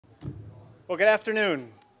Well, good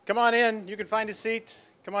afternoon. Come on in. You can find a seat.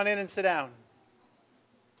 Come on in and sit down.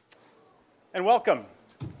 And welcome.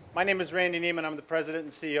 My name is Randy Neiman. I'm the president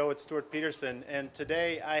and CEO at Stewart Peterson. And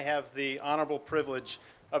today I have the honorable privilege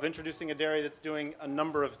of introducing a dairy that's doing a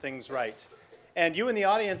number of things right. And you in the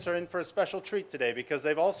audience are in for a special treat today because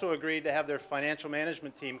they've also agreed to have their financial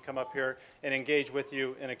management team come up here and engage with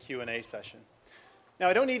you in a Q&A session. Now,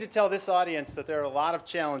 I don't need to tell this audience that there are a lot of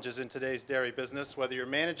challenges in today's dairy business, whether you're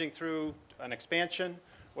managing through an expansion,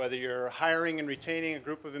 whether you're hiring and retaining a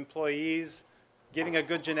group of employees, getting a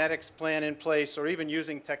good genetics plan in place, or even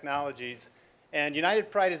using technologies. And United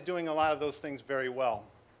Pride is doing a lot of those things very well.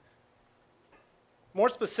 More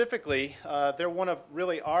specifically, they're one of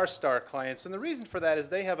really our star clients. And the reason for that is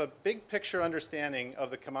they have a big picture understanding of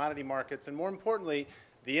the commodity markets and, more importantly,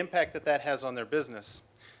 the impact that that has on their business.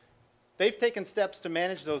 They've taken steps to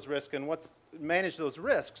manage those risks, and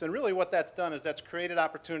really what that's done is that's created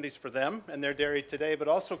opportunities for them and their dairy today, but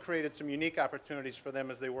also created some unique opportunities for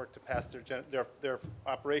them as they work to pass their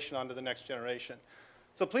operation on to the next generation.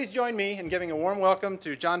 So please join me in giving a warm welcome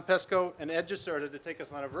to John Pesco and Ed Giserta to take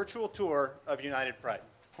us on a virtual tour of United Pride.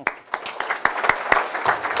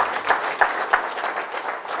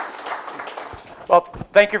 Well,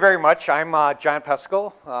 thank you very much. I'm John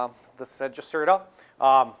Pesco. This is Ed Giserta.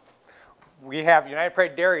 We have United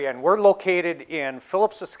Pride Dairy, and we're located in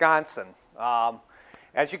Phillips, Wisconsin.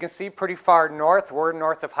 As you can see, pretty far north. We're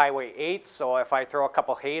north of Highway 8, so if I throw a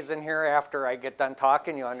couple hays in here after I get done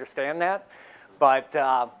talking, you'll understand that. But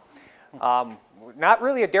not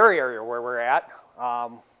really a dairy area where we're at,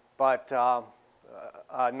 but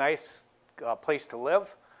a nice place to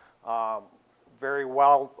live, very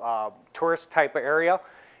well tourist type of area,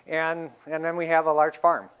 and then we have a large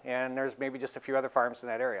farm, and there's maybe just a few other farms in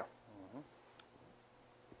that area.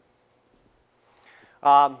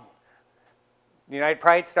 United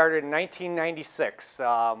Pride started in 1996.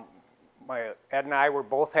 Ed and I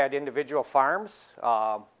both had individual farms,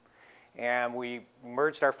 and we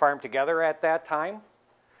merged our farm together at that time,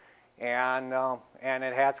 and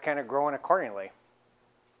it has kind of grown accordingly.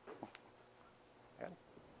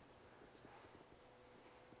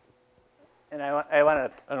 And I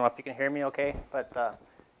don't know if you can hear me okay, but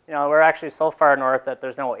you know, we're actually so far north that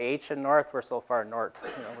there's no H in north. We're so far north.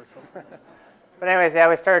 You know, we're so far. But anyways, yeah,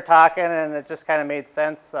 we started talking, and it just kind of made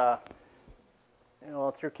sense. You know,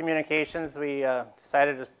 through communications, we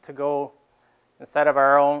decided to go instead of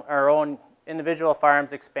our own individual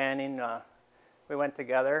farms expanding. We went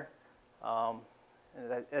together.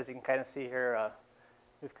 As you can kind of see here,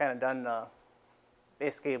 we've kind of done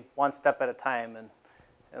basically one step at a time,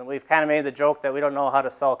 and we've kind of made the joke that we don't know how to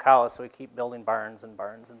sell cows, so we keep building barns and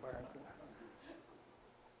barns and barns.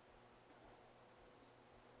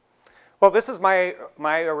 Well, this is my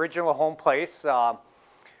original home place.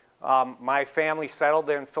 My family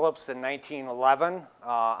settled in Phillips in 1911.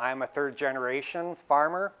 I'm a third generation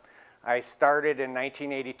farmer. I started in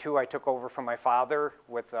 1982. I took over from my father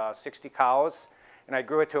with 60 cows, and I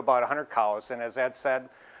grew it to about 100 cows. And as Ed said,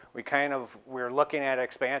 we were looking at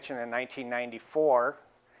expansion in 1994,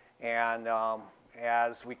 and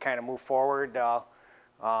as we kind of moved forward,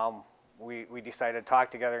 we decided to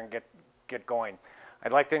talk together and get going.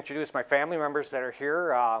 I'd like to introduce my family members that are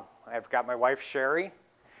here. I've got my wife, Sherry,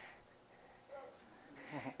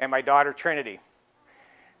 and my daughter, Trinity.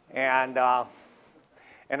 And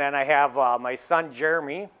then I have my son,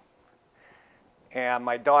 Jeremy, and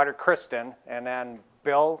my daughter, Kristen, and then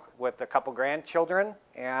Bill with a couple grandchildren,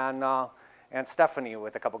 and Stephanie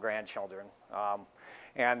with a couple grandchildren.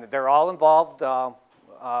 And they're all involved.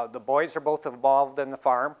 The boys are both involved in the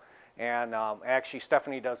farm. And actually,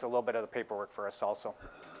 Stephanie does a little bit of the paperwork for us also.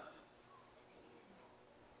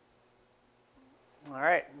 All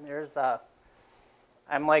right,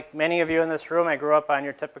 I'm like many of you in this room. I grew up on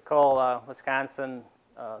your typical Wisconsin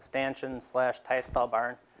stanchion/tie stall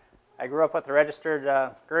barn. I grew up with a registered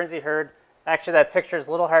Guernsey herd. Actually, that picture is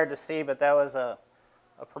a little hard to see, but that was a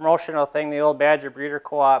promotional thing the old Badger Breeder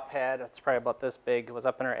Co-op had. It's probably about this big. It was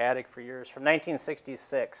up in our attic for years, from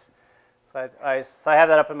 1966. So I have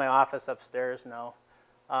that up in my office upstairs now.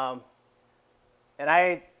 And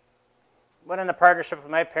I went into partnership with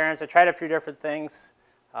my parents. I tried a few different things.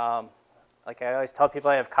 Like I always tell people,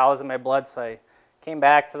 I have cows in my blood, so I came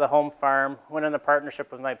back to the home farm, went into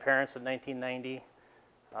partnership with my parents in 1990,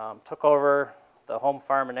 took over the home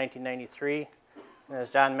farm in 1993. And as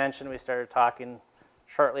John mentioned, we started talking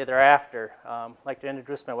shortly thereafter. I'd like to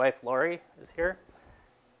introduce my wife, Lori, is here.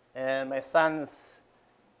 And my sons,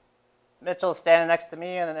 Mitchell's standing next to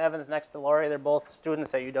me, and then Evan's next to Lori. They're both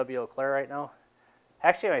students at UW Eau Claire right now.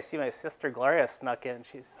 Actually, I see my sister Gloria snuck in.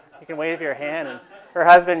 She's You can wave your hand. And her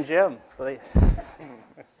husband, Jim. So they.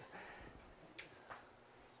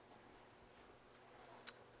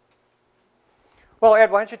 Well,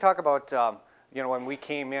 Ed, why don't you talk about, you know, when we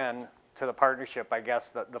came in to the partnership, I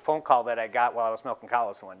guess, the phone call that I got while I was milking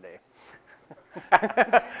cows one day.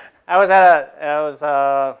 I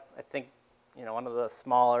think, you know, one of the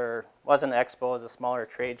smaller, wasn't an expo, it was a smaller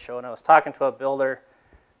trade show, and I was talking to a builder,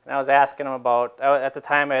 and I was asking him about, at the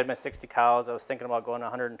time I had my 60 cows, I was thinking about going to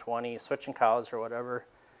 120, switching cows or whatever,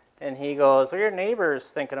 and he goes, well, your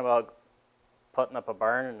neighbor's thinking about putting up a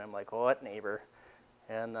barn, and I'm like, well, what neighbor?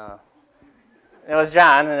 And it was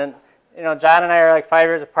John, and you know, John and I are like 5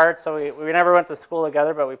 years apart, so we never went to school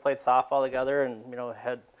together, but we played softball together, and you know,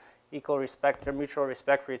 had equal respect or mutual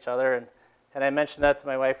respect for each other. And I mentioned that to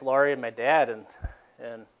my wife Lori and my dad, and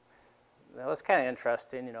that was kind of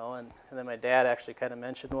interesting, you know. And then my dad actually kind of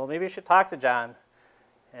mentioned, well, maybe you should talk to John.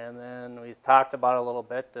 And then we talked about it a little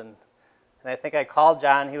bit, and I think I called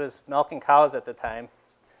John. He was milking cows at the time,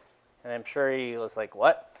 and I'm sure he was like,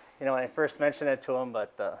 what? You know, when I first mentioned it to him,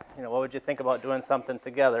 but you know, what would you think about doing something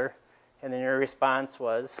together? And then your response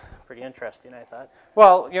was pretty interesting, I thought.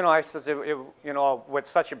 Well, you know, I says, you know, with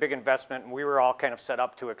such a big investment, we were all kind of set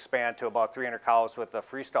up to expand to about 300 cows with the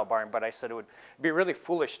freestyle barn, but I said it would be really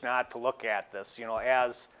foolish not to look at this, you know,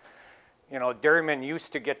 as, you know, dairymen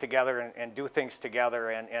used to get together and do things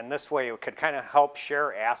together, and this way it could kind of help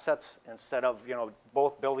share assets instead of, you know,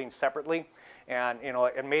 both building separately. And, you know,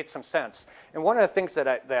 it made some sense. And one of the things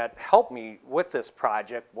that helped me with this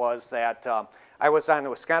project was that I was on the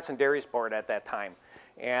Wisconsin Dairies Board at that time.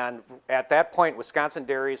 And at that point, Wisconsin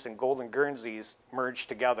Dairies and Golden Guernseys merged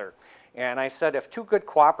together. And I said, if two good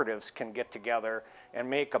cooperatives can get together and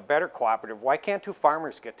make a better cooperative, why can't two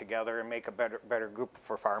farmers get together and make a better group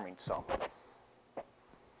for farming? So.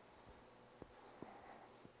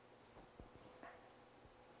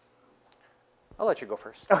 I'll let you go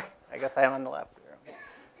first. Okay, I guess I'm on the left there.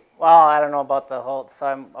 Well, I don't know about the whole, so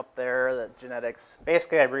I'm up there, the genetics.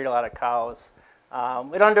 Basically, I breed a lot of cows.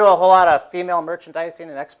 We don't do a whole lot of female merchandising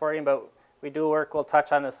and exporting, but we do work, we'll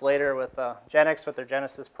touch on this later, with Genix, with their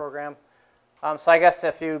Genesis program. So I guess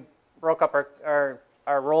if you broke up our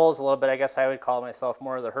roles a little bit, I guess I would call myself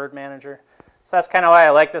more of the herd manager. So that's kind of why I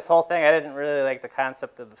like this whole thing. I didn't really like the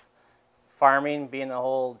concept of farming being the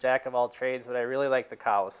whole jack of all trades, but I really like the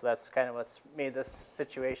cows. So that's kind of what's made this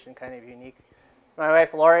situation kind of unique. My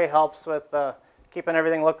wife Lori helps with keeping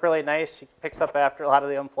everything look really nice. She picks up after a lot of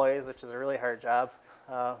the employees, which is a really hard job.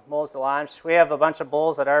 Mows the lawn. We have a bunch of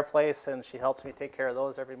bulls at our place, and she helps me take care of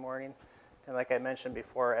those every morning. And like I mentioned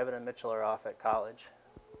before, Evan and Mitchell are off at college.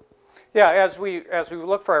 Yeah, as we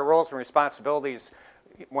look for our roles and responsibilities,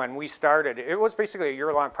 when we started, it was basically a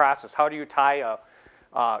year-long process. How do you tie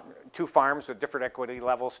two farms with different equity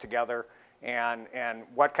levels together, and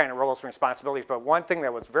what kind of roles and responsibilities? But one thing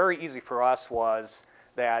that was very easy for us was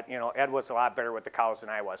that, you know, Ed was a lot better with the cows than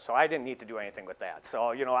I was, so I didn't need to do anything with that.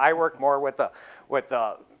 So, you know, I worked more with the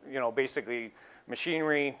you know, basically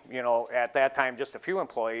machinery, you know, at that time just a few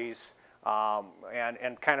employees,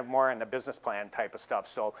 and kind of more on the business plan type of stuff.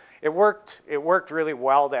 So it worked really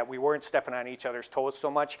well that we weren't stepping on each other's toes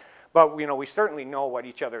so much, but, you know, we certainly know what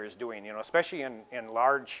each other is doing, you know, especially in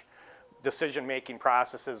large decision-making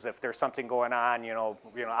processes. If there's something going on, you know,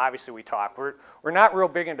 obviously we talk. We're not real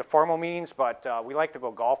big into formal meetings, but we like to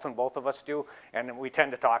go golfing, both of us do, and we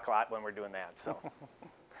tend to talk a lot when we're doing that. So,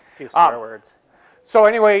 a few swear words. So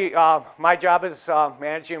anyway, my job is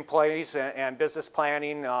managing employees and business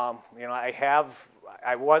planning. You know,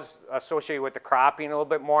 I was associated with the cropping a little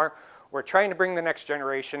bit more. We're trying to bring the next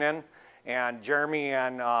generation in, and Jeremy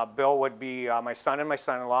and Bill would be my son and my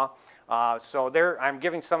son-in-law. So I'm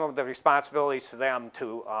giving some of the responsibilities to them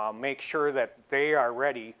to make sure that they are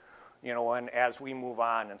ready, you know, as we move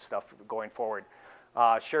on and stuff going forward.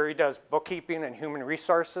 Sherry does bookkeeping and human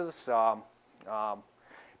resources.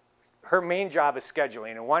 Her main job is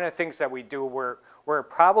scheduling, and one of the things that we do, we're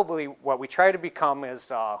probably, what we try to become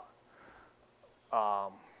is,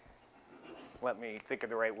 let me think of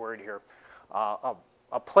the right word here,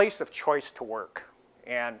 a place of choice to work.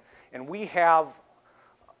 And we have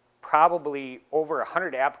probably over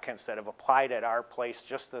 100 applicants that have applied at our place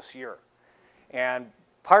just this year. And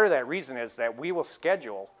part of that reason is that we will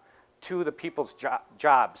schedule to the people's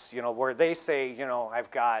jobs, you know, where they say, you know,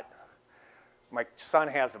 my son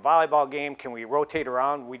has a volleyball game, can we rotate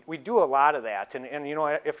around? We do a lot of that. And you know,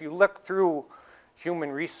 if you look through human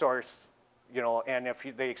resource, you know, and if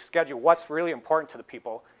they schedule what's really important to the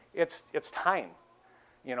people, it's time.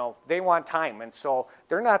 You know, they want time. And so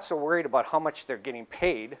they're not so worried about how much they're getting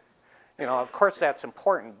paid. You know, of course that's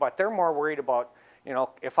important, but they're more worried about you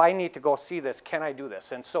know, if I need to go see this, can I do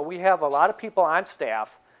this? And so we have a lot of people on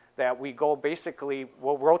staff that we go basically,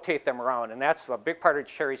 we'll rotate them around, and that's a big part of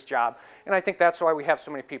Sherry's job, and I think that's why we have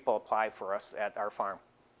so many people apply for us at our farm.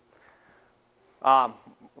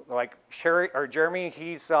 Like Sherry, or Jeremy,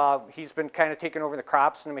 he's been kind of taking over the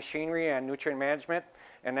crops and the machinery and nutrient management,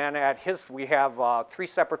 and then at his, we have 3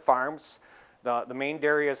 separate farms. The main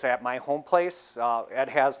dairy is at my home place. Ed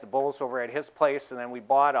has the bulls over at his place, and then we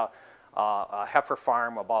bought a heifer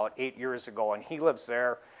farm about 8 years ago, and he lives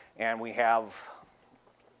there, and we have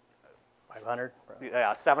 500?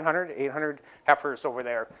 700, 800 heifers over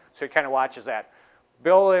there, so he kind of watches that.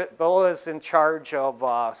 Bill is in charge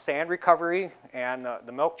of sand recovery and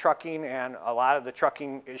the milk trucking and a lot of the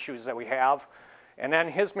trucking issues that we have. And then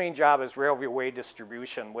his main job is railway way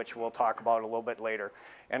distribution, which we'll talk about a little bit later.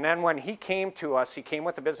 And then when he came to us, he came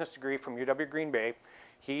with a business degree from UW Green Bay.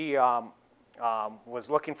 He was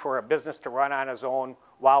looking for a business to run on his own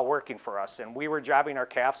while working for us. And we were jobbing our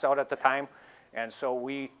calves out at the time. And so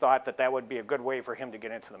we thought that that would be a good way for him to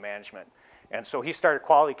get into the management. And so he started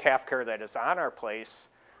Quality Calf Care that is on our place,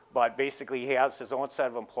 but basically he has his own set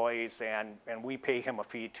of employees, and we pay him a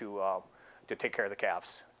fee to take care of the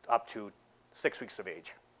calves up to 6 weeks of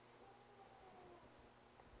age.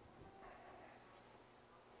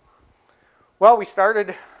 Well, we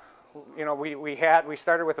started, you know, we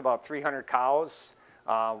started with about 300 cows.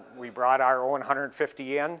 We brought our own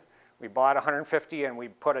 150 in. We bought 150 and we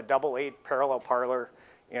put a double 8 parallel parlor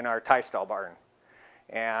in our tie stall barn.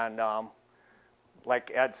 And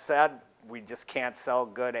like Ed said, we just can't sell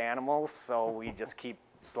good animals, so we just keep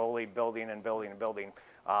slowly building and building and building.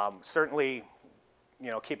 Certainly,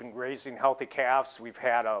 you know, raising healthy calves, we've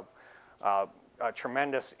had a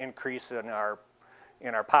tremendous increase in our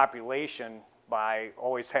population by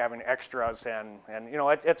always having extras, and you know,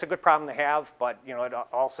 it's a good problem to have, but you know, it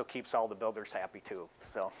also keeps all the builders happy too.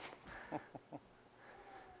 So.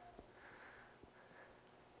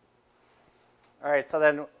 All right, so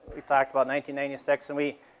then we talked about 1996,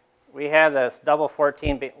 and we had this double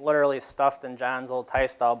 14 literally stuffed in John's old tie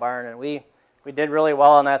stall barn, and we did really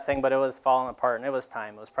well on that thing, but it was falling apart, and it was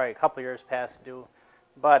time. It was probably a couple years past due.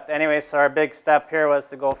 But anyway, so our big step here was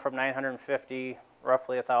to go from 950,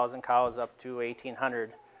 roughly 1,000 cows, up to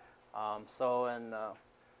 1,800. So in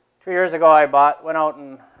 2 years ago,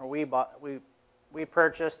 we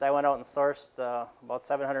purchased, I went out and sourced about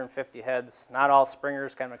 750 heads, not all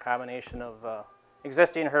springers, kind of a combination of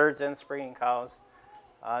existing herds and springing cows.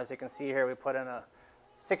 As you can see here, we put in a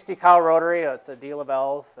 60 cow rotary, it's a deal of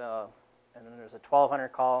valve, and then there's a 1,200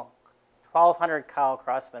 cow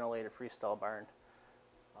cross ventilated freestall barn.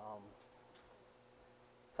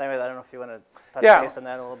 So anyway, I don't know if you want to touch base on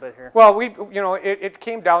that a little bit here. Well, it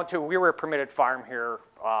came down to, we were a permitted farm here.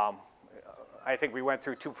 I think we went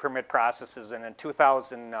through 2 permit processes, and in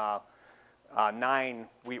 2009,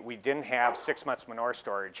 we didn't have 6 months manure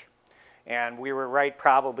storage. And we were right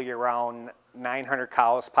probably around 900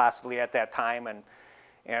 cows possibly at that time,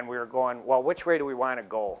 and we were going, well, which way do we want to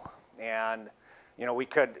go? And you know, we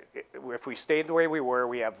could, if we stayed the way we were,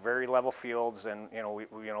 we have very level fields, and you know,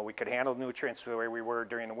 we could handle nutrients the way we were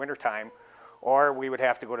during the wintertime, or we would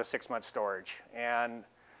have to go to 6 month storage. And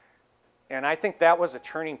I think that was a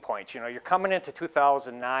turning point. You know, you're coming into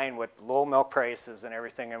 2009 with low milk prices and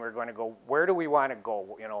everything, and we're going to go, where do we want to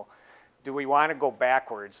go? You know, do we want to go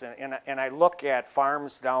backwards? And I look at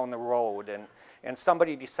farms down the road, and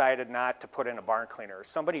somebody decided not to put in a barn cleaner.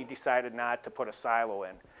 Somebody decided not to put a silo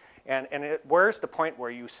in. And where's the point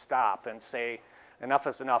where you stop and say, enough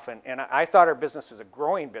is enough? And I thought our business was a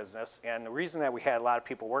growing business, and the reason that we had a lot of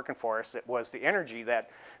people working for us, it was the energy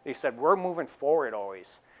that they said, we're moving forward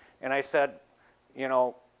always. And I said, you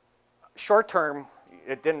know, short term,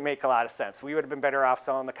 it didn't make a lot of sense. We would have been better off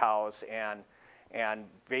selling the cows and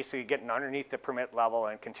basically getting underneath the permit level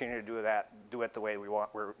and continue to do it the way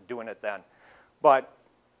we're doing it then. But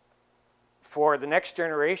for the next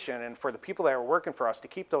generation and for the people that are working for us to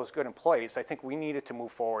keep those good employees, I think we needed to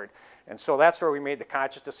move forward. And so that's where we made the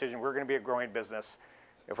conscious decision, we're going to be a growing business.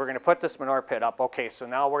 If we're going to put this manure pit up, okay, so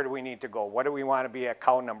now where do we need to go? What do we want to be at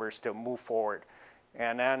cow numbers to move forward?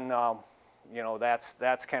 And then, you know, that's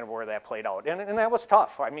kind of where that played out. And that was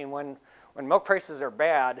tough. I mean, when milk prices are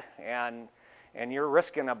bad and you're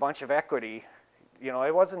risking a bunch of equity, you know,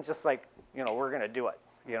 it wasn't just like, you know, we're going to do it.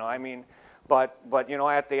 You know, I mean, but you know,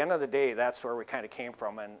 at the end of the day, that's where we kind of came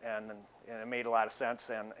from, and it made a lot of sense,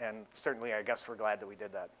 and certainly I guess we're glad that we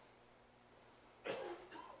did that.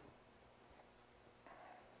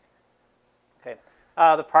 Okay,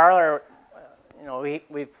 the parlor, you know,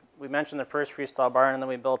 we mentioned the first freestall barn, and then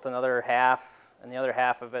we built another half, and the other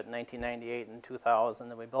half of it in 1998 and 2000.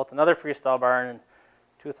 Then we built another freestall barn in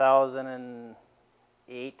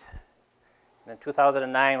 2008, and in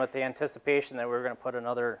 2009 with the anticipation that we were going to put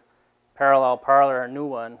another parallel parlor, a new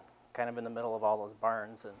one, kind of in the middle of all those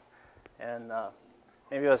barns. And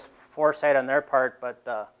maybe it was foresight on their part,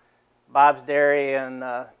 but Bob's Dairy and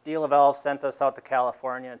DeLaVelle sent us out to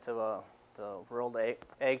California to the World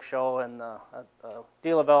Egg Show and the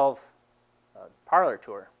DeLaVelle parlor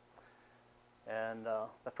tour. And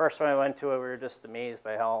the first one I went to, we were just amazed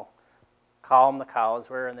by how calm the cows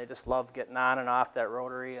were, and they just loved getting on and off that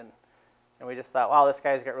rotary. And we just thought, wow, this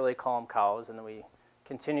guy's got really calm cows. And then we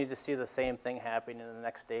continued to see the same thing happening the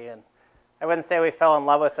next day. And I wouldn't say we fell in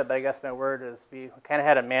love with it, but I guess my word is we kind of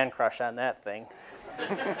had a man crush on that thing.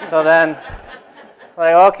 So then,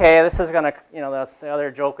 like, okay, this is going to, that's the other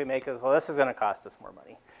joke we make is, well, this is going to cost us more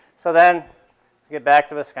money. So then, to get back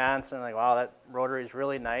to Wisconsin, like, wow, that rotary is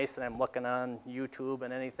really nice. And I'm looking on YouTube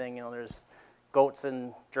and anything, there's goats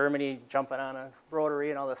in Germany jumping on a rotary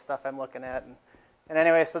and all this stuff I'm looking at. And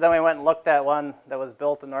anyway, so then we went and looked at one that was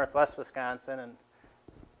built in northwest Wisconsin and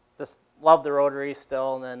just loved the rotary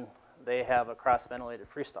still. And then they have a cross-ventilated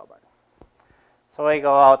freestall barn. So we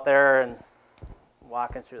go out there and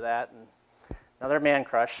walking through that, and another man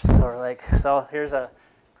crush. So we're like, so here's a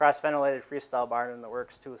cross-ventilated freestyle barn in the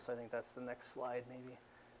works too. So I think that's the next slide maybe.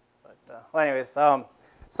 But well, anyways, so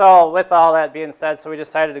with all that being said, so we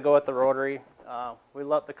decided to go with the rotary. We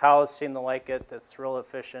love the cows, seem to like it. It's real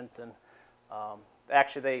efficient, and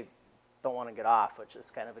actually they don't want to get off, which is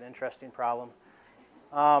kind of an interesting problem.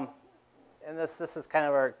 And this is kind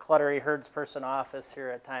of our cluttery herdsperson office here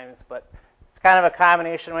at times, but it's kind of a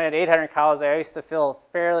combination. When I had 800 cows, I used to feel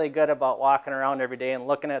fairly good about walking around every day and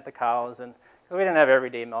looking at the cows, and because we didn't have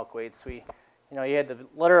everyday milk weights, you had to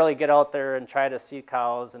literally get out there and try to see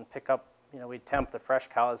cows and pick up. We'd tempt the fresh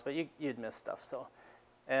cows, but you'd miss stuff. So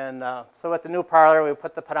with the new parlor, we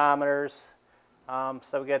put the pedometers,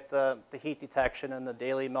 so we get the heat detection and the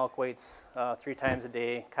daily milk weights 3 times a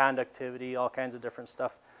day, conductivity, all kinds of different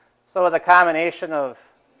stuff. So with a combination of,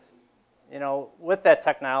 with that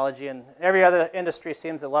technology, and every other industry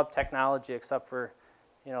seems to love technology except for,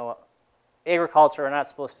 agriculture. We're not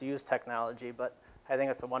supposed to use technology, but I think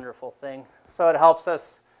it's a wonderful thing. So it helps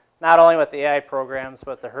us not only with the AI programs,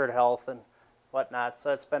 but the herd health and whatnot.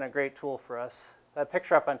 So it's been a great tool for us. That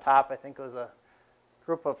picture up on top, I think it was a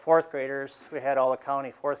group of 4th graders. We had all the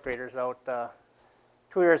county 4th graders out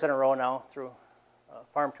 2 years in a row now through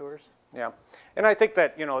farm tours. Yeah, and I think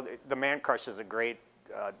that, the man crush is a great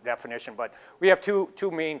definition, but we have two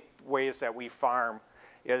main ways that we farm.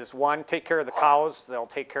 Is one, take care of the cows, they'll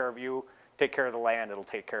take care of you. Take care of the land, it'll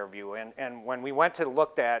take care of you. And when we went to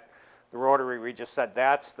look at the rotary, we just said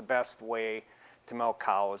that's the best way to milk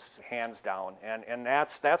cows, hands down. And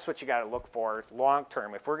that's what you got to look for long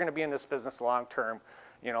term. If we're going to be in this business long term,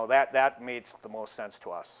 that makes the most sense to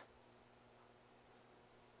us.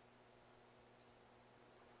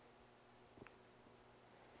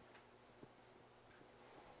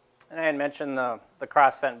 And I had mentioned the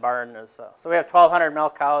cross-vent barn is, so we have 1,200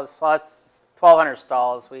 milk cows. Well, it's 1,200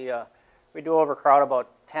 stalls. We do overcrowd about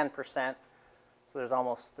 10%. So there's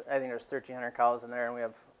almost, I think there's 1,300 cows in there, and we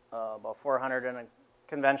have about 400 in a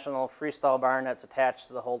conventional freestall barn that's attached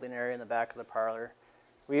to the holding area in the back of the parlor.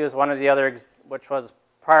 We use one of the other, which was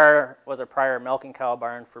a prior milking cow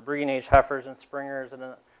barn for breeding age heifers and springers, and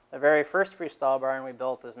the very first freestall barn we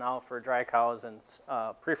built is now for dry cows and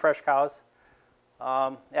pre-fresh cows.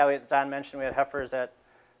 John mentioned we had heifers at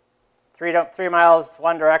 3 miles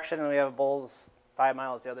one direction, and we have bulls 5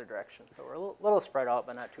 miles the other direction. So we're a little spread out,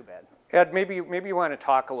 but not too bad. Ed, maybe you want to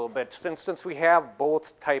talk a little bit, since we have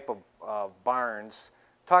both type of barns,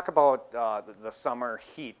 talk about the summer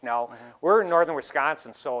heat. Now, we're in northern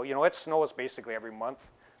Wisconsin, so, it snows basically every month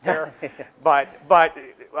there. but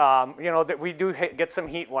that we do get some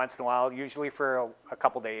heat once in a while, usually for a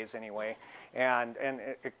couple days anyway. And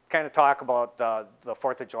kind of talk about the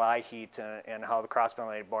 4th of July heat and how the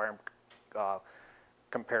cross-ventilated barn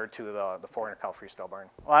compared to the 400 cow freestyle barn.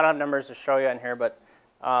 Well, I don't have numbers to show you on here, but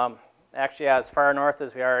actually, as far north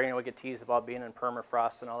as we are, we get teased about being in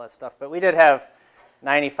permafrost and all that stuff. But we did have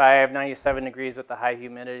 95, 97 degrees with the high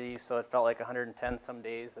humidity, so it felt like 110 some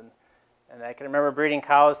days. And I can remember breeding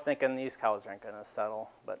cows thinking these cows aren't going to settle.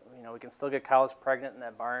 But, we can still get cows pregnant in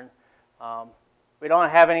that barn. We don't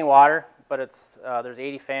have any water, but there's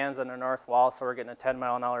 80 fans on the north wall, so we're getting a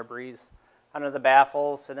 10-mile-an-hour breeze under the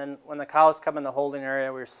baffles. And then when the cows come in the holding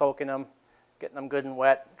area, we're soaking them, getting them good and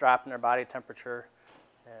wet, dropping their body temperature.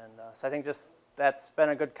 And so I think that's been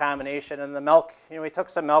a good combination. And the milk, we took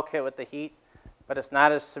some milk hit with the heat, but it's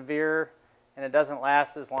not as severe, and it doesn't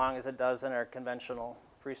last as long as it does in our conventional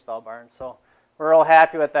freestall barn. So we're all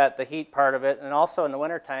happy with that, the heat part of it. And also in the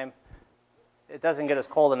wintertime, it doesn't get as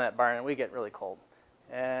cold in that barn, and we get really cold.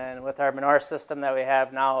 And with our manure system that we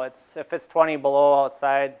have now, if it's 20 below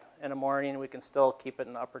outside in the morning, we can still keep it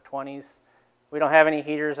in the upper 20s. We don't have any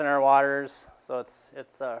heaters in our waters, so it's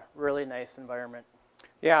a really nice environment.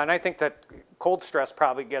 Yeah, and I think that cold stress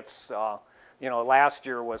probably gets, last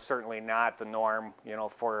year was certainly not the norm,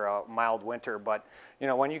 for a mild winter. But,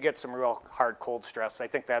 when you get some real hard cold stress, I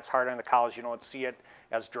think that's hard on the cows. You don't see it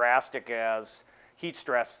as drastic as heat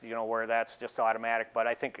stress, where that's just automatic. But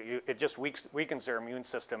I think it just weakens their immune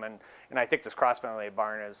system. And I think this cross-ventilated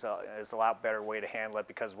barn is a lot better way to handle it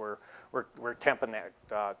because we're temping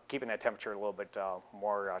that, keeping that temperature a little bit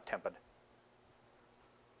more tepid.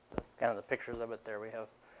 That's kind of the pictures of it there we have.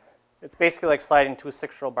 It's basically like sliding 2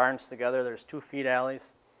 6-row barns together. There's 2 feed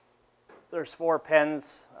alleys. There's 4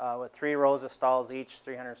 pens with 3 rows of stalls each,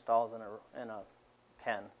 300 stalls in a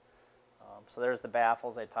pen. So there's the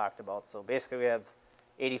baffles I talked about. So basically we have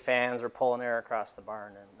 80 fans. We're pulling air across the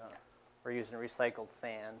barn, and we're using recycled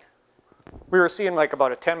sand. We were seeing like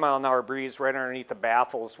about a 10-mile-an-hour breeze right underneath the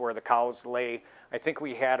baffles where the cows lay. I think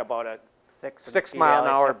we had about a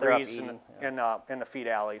 6-mile-an-hour breeze in the feed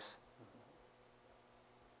alleys.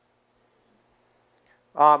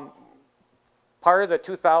 Part of the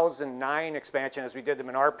 2009 expansion, as we did the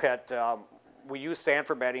manure pit, we used sand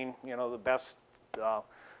for bedding, the best,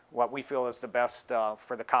 what we feel is the best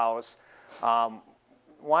for the cows.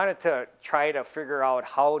 Wanted to try to figure out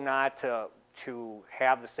how not to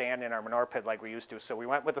have the sand in our manure pit like we used to. So we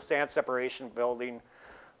went with the sand separation building.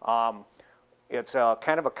 It's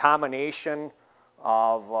kind of a combination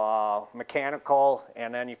of mechanical,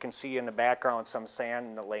 and then you can see in the background some sand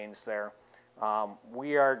in the lanes there.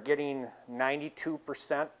 We are getting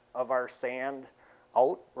 92% of our sand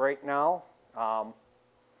out right now.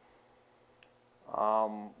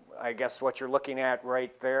 I guess what you're looking at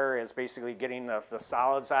right there is basically getting the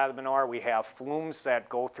solids out of the manure. We have flumes that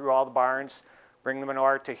go through all the barns, bring the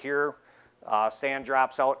manure to here. Sand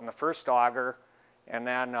drops out in the first auger, and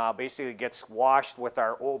then basically gets washed with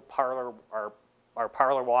our old parlor, our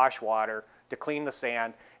parlor wash water to clean the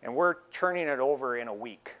sand, and we're turning it over in a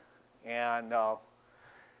week. And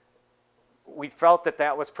we felt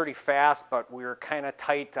that was pretty fast, but we were kind of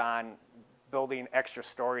tight on building extra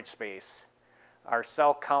storage space. Our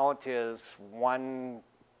cell count is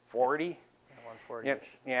 140. 140-ish.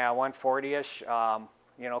 Yeah, 140-ish.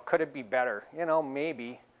 Could it be better?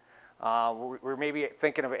 Maybe. We're maybe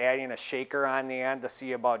thinking of adding a shaker on the end to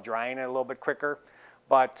see about drying it a little bit quicker.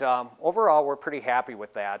 But overall, we're pretty happy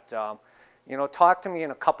with that. Talk to me in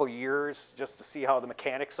a couple years just to see how the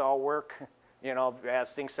mechanics all work,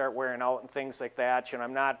 as things start wearing out and things like that.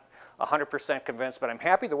 I'm not 100% convinced, but I'm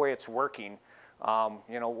happy the way it's working.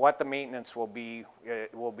 What the maintenance will be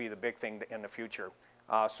the big thing in the future.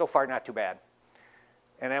 So far, not too bad.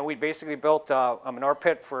 And then we basically built a manure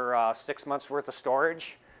pit for 6 months worth of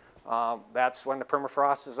storage. That's when the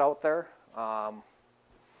permafrost is out there.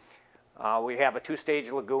 We have a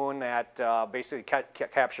 2-stage lagoon that basically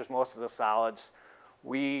captures most of the solids.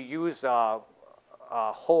 We use a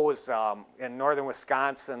hose in northern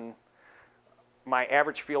Wisconsin. My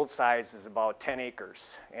average field size is about 10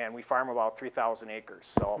 acres, and we farm about 3,000 acres.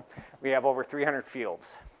 So we have over 300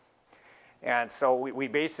 fields. And so we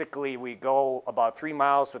basically go about 3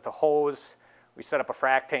 miles with the hose. We set up a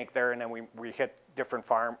frac tank there, and then we hit different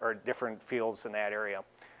different fields in that area.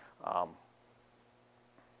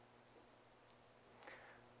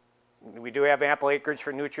 We do have ample acreage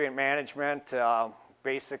for nutrient management.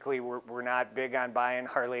 Basically, we're not big on buying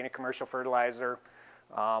hardly any commercial fertilizer.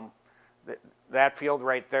 That field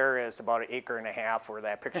right there is about 1.5 acres where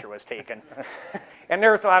that picture was taken. And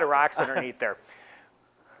there's a lot of rocks underneath there.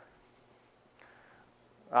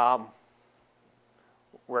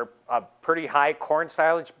 We're a pretty high corn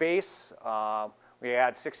silage base. We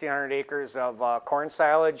had 1,600 acres of corn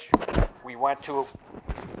silage. We went to,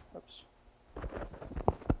 oops.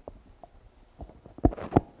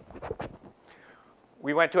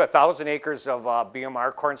 We went to 1,000 acres of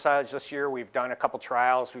BMR corn silage this year. We've done a couple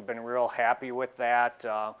trials. We've been real happy with that.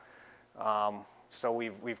 So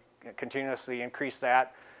we've continuously increased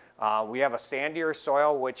that. We have a sandier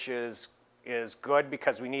soil, which is good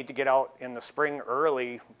because we need to get out in the spring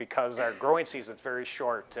early because our growing season is very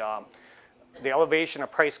short. The elevation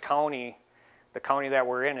of Price County, the county that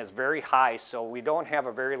we're in, is very high, so we don't have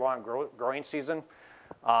a very long growing season.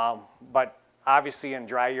 But obviously in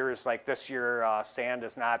dry years like this year, sand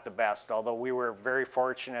is not the best, although we were very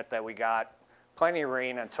fortunate that we got plenty of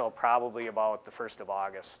rain until probably about the 1st of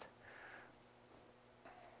August.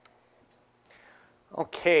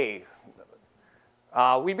 Okay.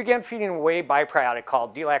 We began feeding a whey byproduct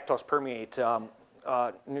called D-lactose permeate.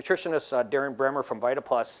 Nutritionist Darren Bremer from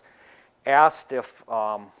VitaPlus asked if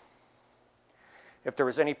there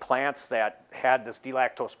was any plants that had this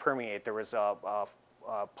D-lactose permeate. There was a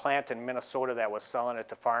plant in Minnesota that was selling it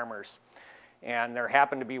to farmers. And there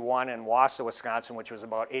happened to be one in Wausau, Wisconsin, which was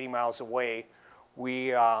about 80 miles away.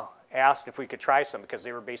 We asked if we could try some because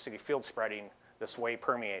they were basically field spreading this whey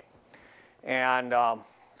permeate. And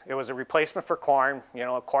it was a replacement for corn. You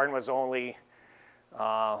know, corn was only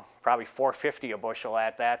probably $4.50 a bushel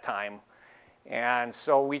at that time. And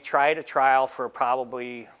so we tried a trial for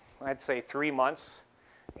probably, I'd say, 3 months.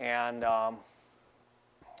 And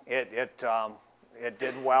it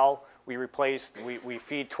did well. We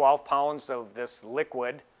feed 12 pounds of this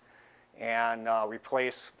liquid and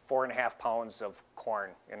replace 4.5 pounds of corn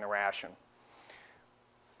in the ration.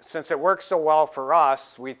 Since it worked so well for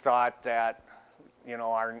us, we thought that, you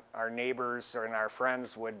know, our neighbors and our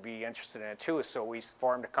friends would be interested in it too. So we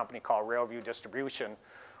formed a company called Railview Distribution,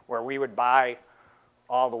 where we would buy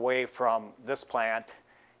all the way from this plant,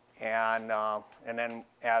 and then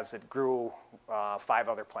as it grew, 5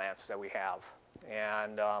 other plants that we have.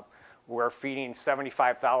 And we're feeding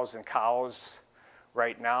 75,000 cows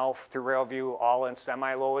right now through Railview, all in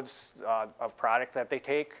semi-loads of product that they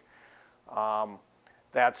take.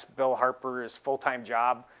 That's Bill Harper's full-time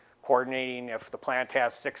job, coordinating. If the plant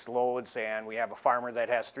has 6 loads and we have a farmer that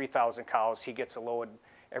has 3,000 cows, he gets a load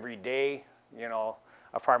every day. You know,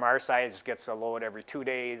 a farm our size gets a load every 2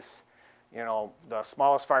 days. You know, the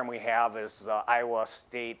smallest farm we have is the Iowa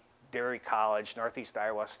State Dairy College, Northeast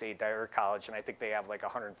Iowa State Dairy College, and I think they have like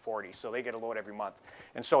 140, so they get a load every month.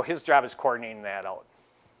 And so his job is coordinating that out.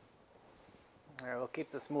 All right, we'll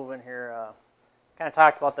keep this moving here. Kind of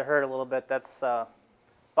talked about the herd a little bit. That's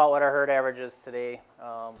about what our herd average is today,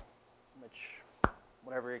 which,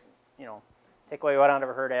 whatever, you know, take away what out of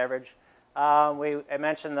a herd average. I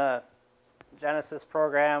mentioned the Genesis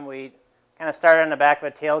program. We kind of started on the back of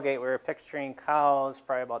a tailgate. We were picturing cows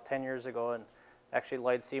probably about 10 years ago, and actually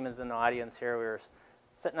Lloyd Siemens in the audience here. We were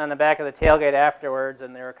sitting on the back of the tailgate afterwards,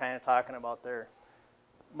 and they were kind of talking about their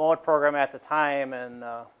mowed program at the time, and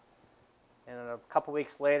a couple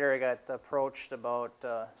weeks later I got approached about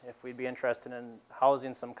if we'd be interested in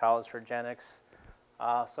housing some cows for Genix.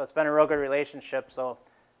 So it's been a real good relationship. So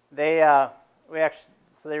they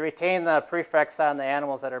retain the prefix on the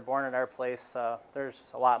animals that are born at our place.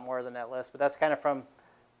 There's a lot more than that list, but that's kind of from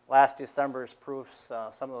last December's proofs.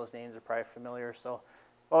 Some of those names are probably familiar. So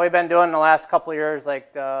what we've been doing the last couple of years,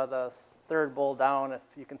 like the third bull down, if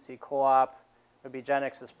you can see co-op, would be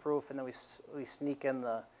Genix's proof, and then we sneak in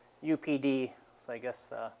the UPD. So I guess,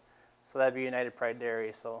 so that'd be United Pride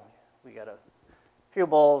Dairy. So we got a few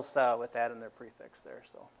bulls with that in their prefix there.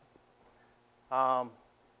 So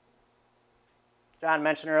John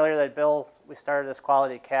mentioned earlier that we started this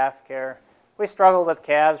quality calf care. We struggled with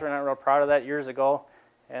calves. We're not real proud of that years ago.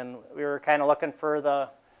 And we were kind of looking for the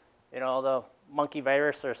monkey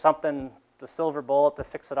virus or something, the silver bullet to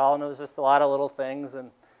fix it all. And it was just a lot of little things.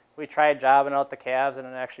 And we tried jobbing out the calves, and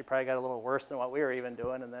it actually probably got a little worse than what we were even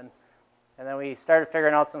doing. And then we started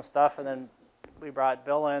figuring out some stuff, and then we brought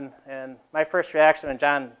Bill in. And my first reaction when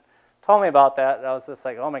John told me about that, I was just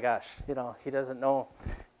like, oh my gosh, you know, he doesn't know.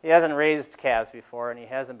 He hasn't raised calves before, and he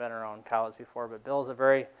hasn't been around cows before. But Bill's a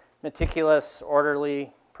very meticulous,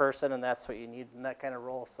 orderly person, and that's what you need in that kind of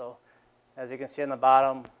role. So as you can see on the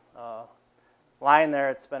bottom line there,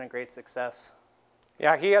 it's been a great success.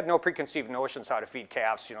 Yeah, he had no preconceived notions how to feed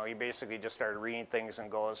calves. You know, he basically just started reading things and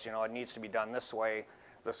goes, you know, it needs to be done this way.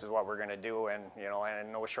 This is what we're going to do, and you know,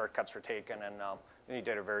 and no shortcuts were taken, and he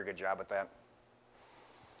did a very good job at that.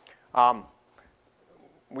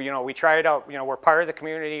 We try it out. You know, we're part of the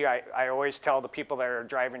community. I always tell the people that are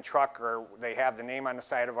driving truck, or they have the name on the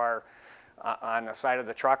side of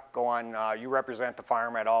the truck, going, you represent the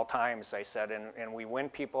farm at all times, I said, and we win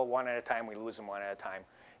people one at a time, we lose them one at a time.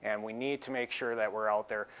 And we need to make sure that we're out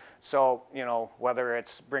there. So, you know, whether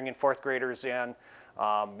it's bringing 4th graders in,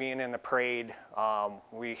 being in the parade,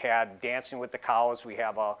 we had dancing with the cows. We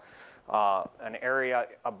have an area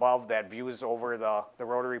above that views over the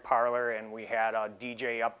Rotary Parlor, and we had a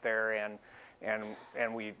DJ up there,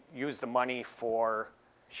 and we used the money for,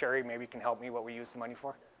 Sherry, maybe you can help me what we used the money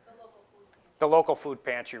for? The local food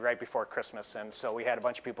pantry right before Christmas, and so we had a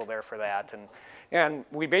bunch of people there for that. And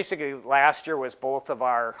we basically, last year was both of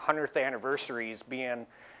our 100th anniversaries being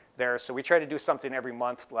there, so we tried to do something every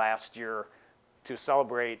month last year to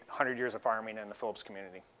celebrate 100 years of farming in the Phillips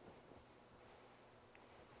community.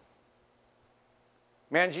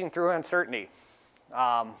 Managing through uncertainty.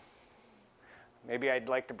 Maybe I'd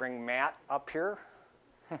like to bring Matt up here.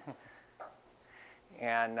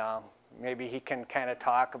 and maybe he can kind of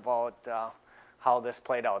talk about how this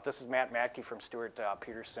played out. This is Matt Mackey from Stuart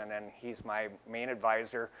Peterson, and he's my main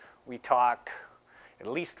advisor. We talk at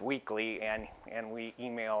least weekly, and we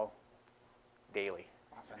email daily.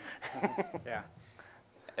 Yeah.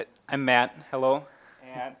 I'm Matt. Hello.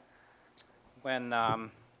 And when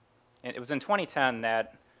it was in 2010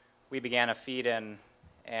 that we began a feed and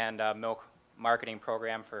milk marketing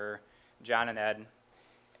program for John and Ed.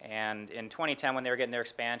 And in 2010, when they were getting their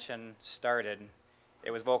expansion started, it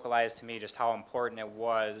was vocalized to me just how important it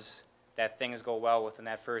was that things go well within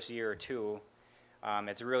that first year or two.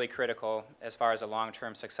 It's really critical as far as the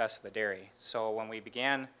long-term success of the dairy. So when we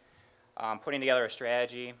began putting together a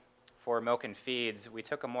strategy for milk and feeds, we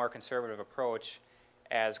took a more conservative approach,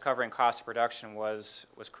 as covering cost of production was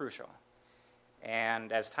crucial.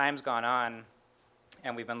 And as time's gone on,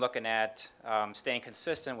 and we've been looking at staying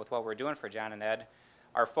consistent with what we're doing for John and Ed,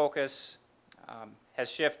 our focus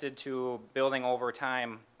has shifted to building over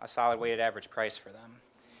time a solid weighted average price for them.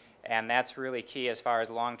 And that's really key as far as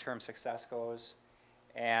long-term success goes.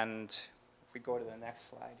 And if we go to the next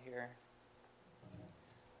slide here.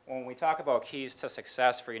 When we talk about keys to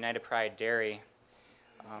success for United Pride Dairy,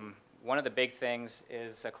 one of the big things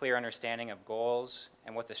is a clear understanding of goals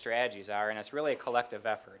and what the strategies are, and it's really a collective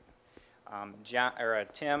effort.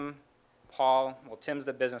 Tim, Paul, well, Tim's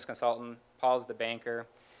the business consultant, Paul's the banker.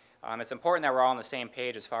 It's important that we're all on the same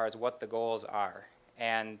page as far as what the goals are.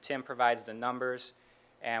 And Tim provides the numbers,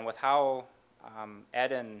 and with how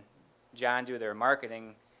Ed and John do their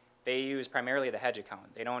marketing, they use primarily the hedge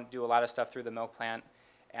account. They don't do a lot of stuff through the milk plant,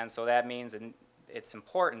 and so that means it's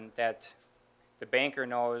important that the banker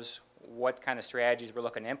knows what kind of strategies we're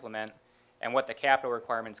looking to implement and what the capital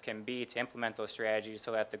requirements can be to implement those strategies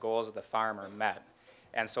so that the goals of the farm are met.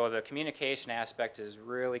 And so the communication aspect is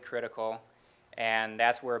really critical, and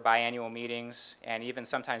that's where biannual meetings and even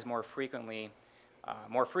sometimes more frequent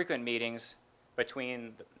meetings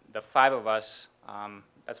between the five of us,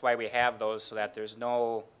 that's why we have those, so that there's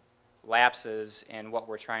no lapses in what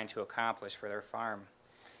we're trying to accomplish for their farm.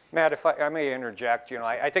 Matt, if I may interject,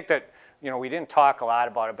 I think that, we didn't talk a lot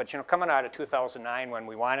about it, but, coming out of 2009 when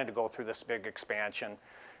we wanted to go through this big expansion,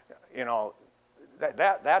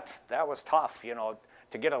 that was tough,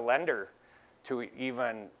 to get a lender to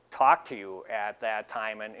even talk to you at that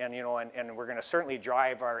time. And we're going to certainly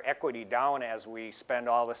drive our equity down as we spend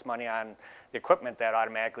all this money on the equipment that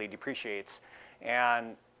automatically depreciates.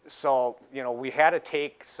 And so, we had to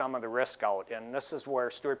take some of the risk out. And this is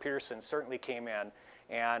where Stuart Peterson certainly came in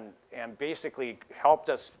and basically helped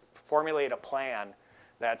us formulate a plan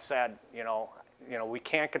that said, we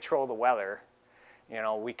can't control the weather.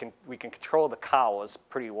 We can control the cows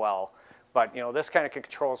pretty well. But this kind of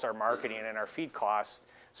controls our marketing and our feed costs,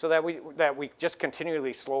 so that we just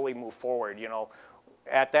continually slowly move forward.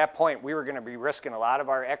 At that point we were going to be risking a lot of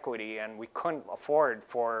our equity, and we couldn't afford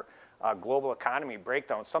for a global economy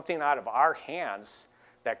breakdown, something out of our hands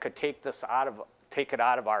that could take it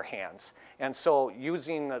out of our hands. And so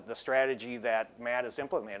using the strategy that Matt has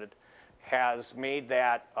implemented has made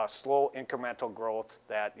that a slow incremental growth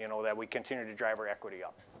that that we continue to drive our equity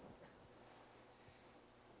up.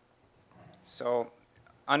 So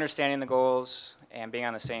understanding the goals and being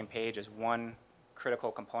on the same page is one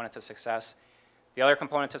critical component to success. The other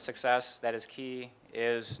component to success that is key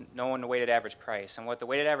is knowing the weighted average price. And what the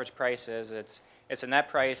weighted average price is, it's a net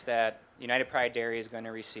price that United Pride Dairy is going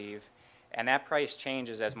to receive. And that price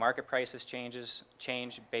changes as market prices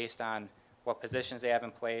change based on what positions they have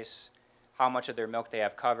in place, how much of their milk they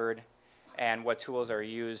have covered, and what tools are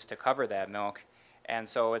used to cover that milk. And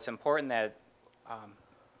so it's important that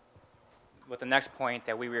with the next point,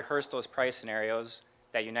 that we rehearse those price scenarios,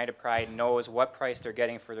 that United Pride knows what price they're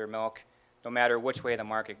getting for their milk, no matter which way the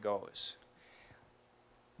market goes.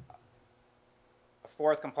 A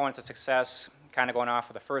fourth component to success, kind of going off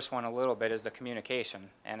of the first one a little bit, is the communication.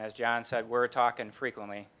 And as John said, we're talking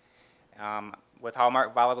frequently. With how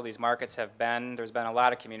volatile these markets have been, there's been a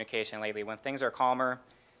lot of communication lately. When things are calmer,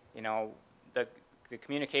 the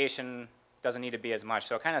communication doesn't need to be as much.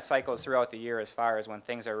 So it kind of cycles throughout the year as far as when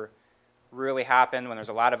things are really hopping, when there's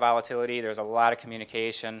a lot of volatility, there's a lot of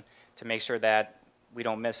communication to make sure that we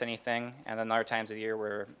don't miss anything. And then other times of the year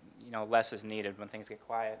where less is needed when things get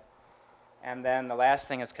quiet. And then the last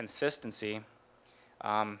thing is consistency.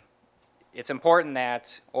 It's important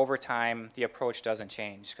that over time the approach doesn't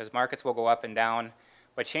change, because markets will go up and down,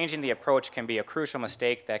 but changing the approach can be a crucial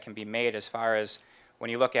mistake that can be made as far as when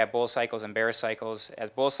you look at bull cycles and bear cycles. As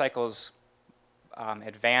bull cycles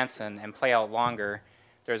advance and play out longer,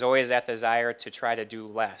 there's always that desire to try to do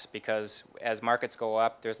less, because as markets go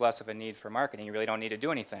up, there's less of a need for marketing. You really don't need to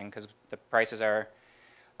do anything because the prices are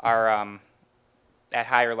are at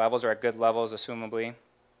higher levels or at good levels, assumably.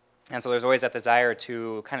 And so there's always that desire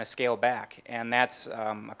to kind of scale back. And that's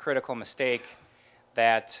a critical mistake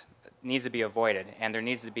that needs to be avoided. And there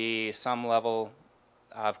needs to be some level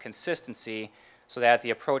of consistency so that the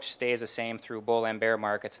approach stays the same through bull and bear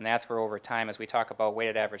markets. And that's where over time, as we talk about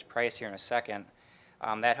weighted average price here in a second,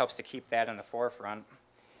 that helps to keep that in the forefront.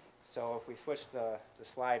 So if we switch the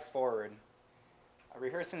slide forward,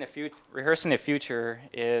 rehearsing the future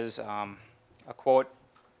is a quote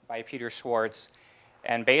by Peter Schwartz.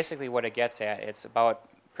 And basically what it gets at, it's about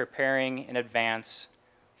preparing in advance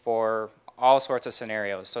for all sorts of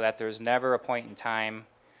scenarios so that there's never a point in time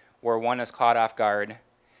where one is caught off guard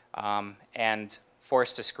and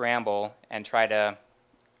forced to scramble and try to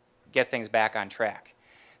get things back on track.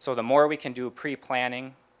 So the more we can do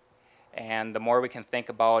pre-planning and the more we can think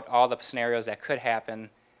about all the scenarios that could happen,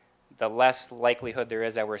 the less likelihood there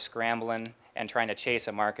is that we're scrambling and trying to chase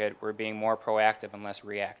a market. We're being more proactive and less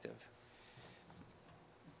reactive.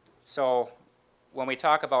 So when we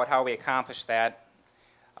talk about how we accomplish that,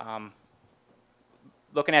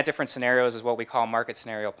 looking at different scenarios is what we call market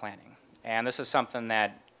scenario planning. And this is something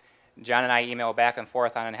that John and I email back and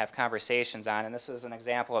forth on and have conversations on. And this is an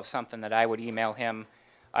example of something that I would email him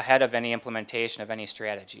ahead of any implementation of any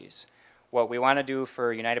strategies. What we want to do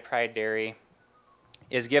for United Pride Dairy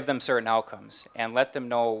is give them certain outcomes and let them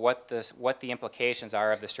know what the implications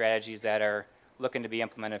are of the strategies that are looking to be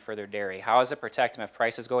implemented for their dairy. How does it protect them if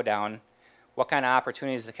prices go down? What kind of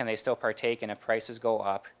opportunities can they still partake in if prices go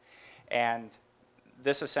up? And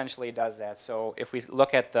this essentially does that. So if we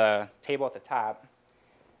look at the table at the top,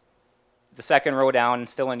 the second row down,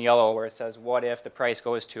 still in yellow, where it says, what if the price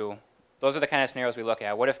goes to? Those are the kind of scenarios we look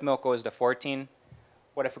at. What if milk goes to 14?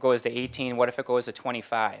 What if it goes to 18? What if it goes to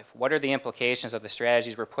 25? What are the implications of the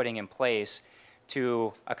strategies we're putting in place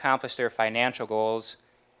to accomplish their financial goals?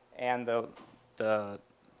 And the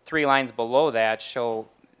three lines below that show,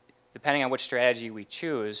 depending on which strategy we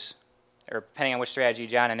choose, or depending on which strategy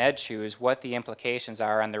John and Ed choose, what the implications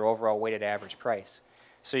are on their overall weighted average price.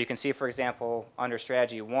 So you can see, for example, under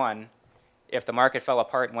strategy 1, if the market fell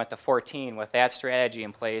apart and went to 14 with that strategy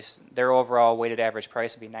in place, their overall weighted average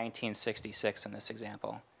price would be $19.66 in this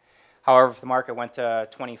example. However, if the market went to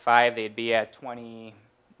 25, they'd be at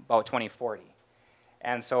about $20.40.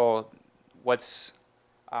 And so what's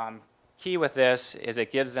key with this is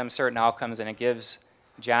it gives them certain outcomes, and it gives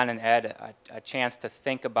John and Ed a chance to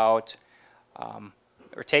think about,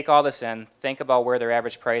 or take all this in, think about where their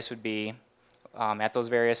average price would be at those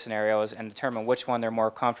various scenarios, and determine which one they're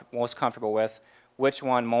most comfortable with, which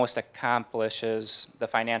one most accomplishes the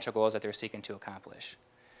financial goals that they're seeking to accomplish.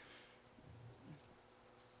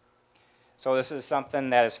 So this is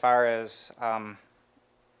something that, as far as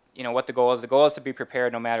what the goal is to be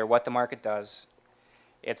prepared no matter what the market does.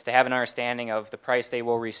 It's to have an understanding of the price they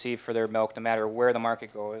will receive for their milk no matter where the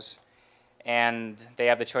market goes. And they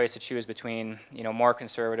have the choice to choose between more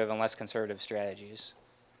conservative and less conservative strategies.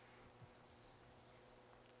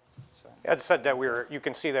 So. Ed said that you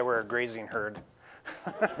can see that we're a grazing herd.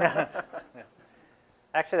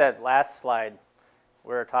 Actually, that last slide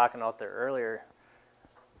we were talking out there earlier,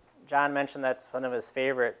 John mentioned that's one of his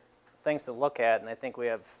favorite things to look at, and I think we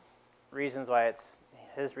have reasons why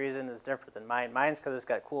his reason is different than mine. Mine's because it's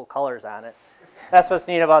got cool colors on it. That's what's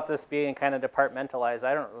neat about this being kind of departmentalized.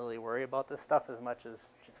 I don't really worry about this stuff as much as,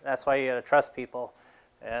 that's why you got to trust people.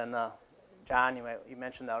 And John, you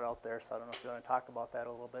mentioned that out there, so I don't know if you want to talk about that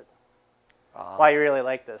a little bit. Why you really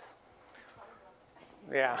like this.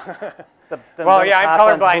 Yeah. Well, yeah, I'm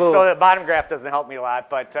colorblind, so the bottom graph doesn't help me a lot.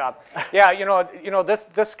 But yeah,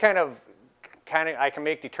 this kind of I can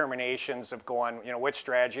make determinations of going, which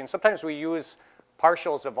strategy, and sometimes we use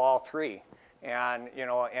partials of all three, and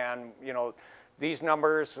these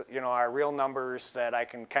numbers, are real numbers that I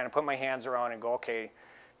can kind of put my hands around and go, okay,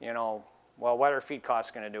 well, what are feed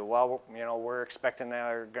costs going to do? Well, we're expecting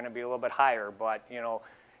they're going to be a little bit higher, but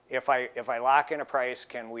if I lock in a price,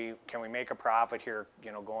 can we make a profit here,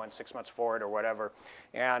 going 6 months forward or whatever,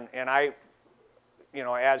 and I,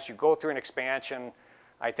 as you go through an expansion,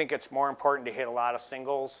 I think it's more important to hit a lot of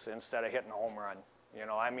singles instead of hitting a home run.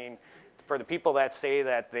 I mean, for the people that say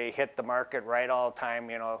that they hit the market right all the time,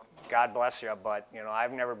 God bless you, but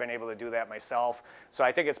I've never been able to do that myself. So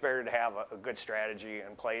I think it's better to have a good strategy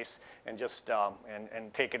in place and just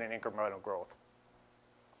and take it in incremental growth.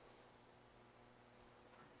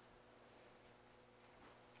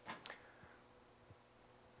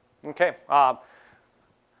 Okay.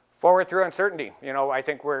 Forward through uncertainty. I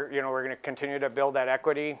think we're going to continue to build that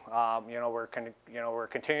equity. We're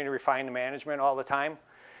continuing to refine the management all the time.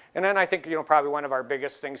 And then I think, probably one of our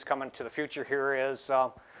biggest things coming to the future here is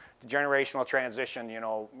generational transition,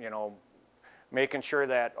 making sure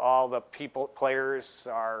that all the players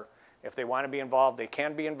are, if they want to be involved, they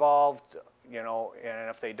can be involved, and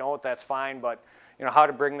if they don't, that's fine, but, how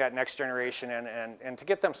to bring that next generation in and to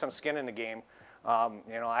get them some skin in the game.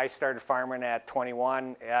 I started farming at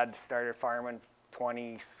 21, Ed started farming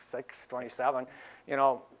 26, 27.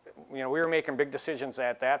 We were making big decisions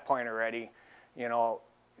at that point already. You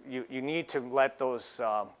need to let those,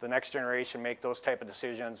 the next generation make those type of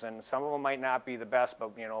decisions, and some of them might not be the best,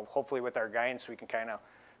 but hopefully with our guidance we can kind of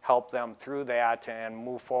help them through that and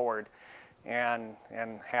move forward and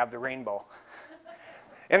have the rainbow.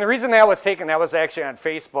 And the reason that was taken, that was actually on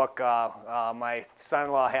Facebook. My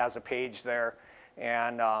son-in-law has a page there,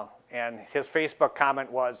 and his Facebook comment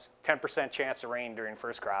was 10% chance of rain during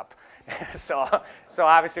first crop. so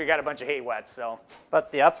obviously we got a bunch of hay wet. So, But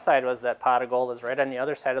the upside was that pot of gold is right on the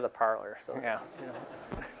other side of the parlor. So yeah.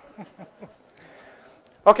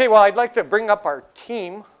 Okay, well, I'd like to bring up our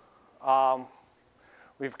team.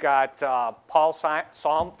 We've got Paul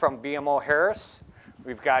Salm from BMO Harris.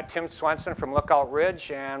 We've got Tim Swenson from Lookout Ridge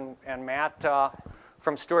and Matt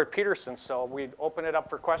from Stuart Peterson. So we'd open it up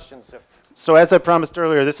for questions. So as I promised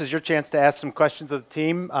earlier, this is your chance to ask some questions of the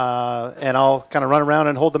team, and I'll kind of run around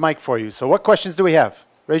and hold the mic for you. So what questions do we have?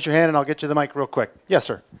 Raise your hand and I'll get you the mic real quick. Yes,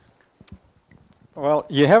 sir. Well,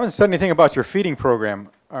 you haven't said anything about your feeding program.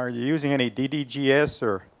 Are you using any DDGS,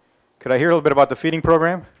 or could I hear a little bit about the feeding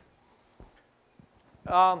program?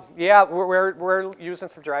 Yeah, we're using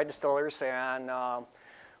some dry distillers, and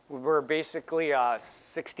we're basically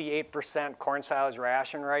 68% corn silos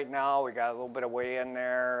ration right now. We got a little bit of whey in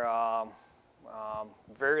there.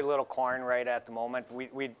 Very little corn right at the moment.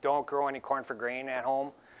 We don't grow any corn for grain at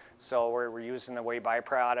home, so we're using the whey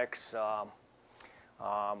byproducts.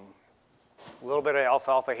 A little bit of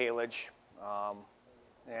alfalfa haylage,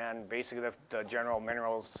 and basically the general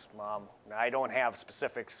minerals. I don't have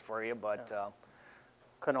specifics for you, but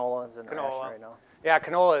canola is in the ration right now. Yeah,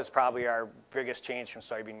 canola is probably our biggest change from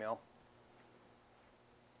soybean meal.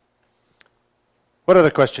 What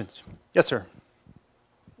other questions? Yes, sir.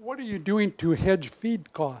 What are you doing to hedge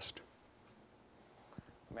feed cost?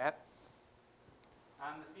 Matt?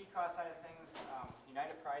 On the feed cost side of things,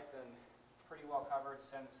 United Pride's been pretty well covered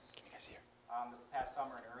since this past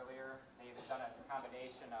summer and earlier. They've done a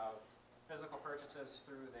combination of physical purchases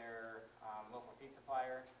through their local feed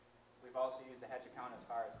supplier. We've also used the hedge account as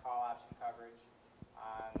far as call option coverage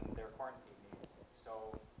on their corn feed needs. So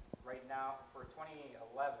right now for 2012,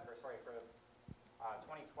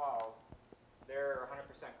 they're 100%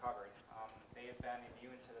 covered. They have been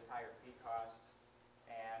immune to this higher feed cost,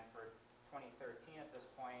 and for 2013 at this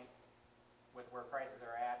point, with where prices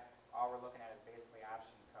are at, all we're looking at is basically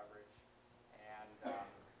options coverage. And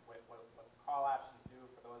what call options do,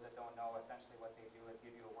 for those that don't know, essentially what they do is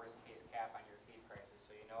give you a worst case cap on your feed prices.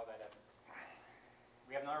 So you know that if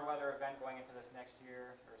we have another weather event going into this next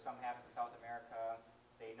year, or something happens in South America,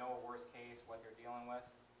 they know a worst case, what they're dealing with,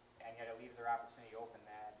 and yet it leaves their opportunity open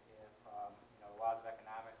that if the laws of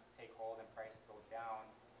economics take hold and prices go down,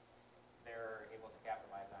 they're able to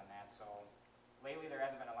capitalize on that. So lately there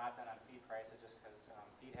hasn't been a lot done on feed prices just because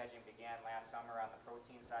feed hedging began last summer on the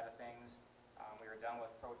protein side of things. We were done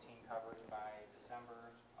with protein coverage by December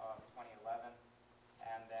of 2011,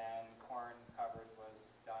 and then corn coverage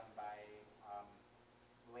was done by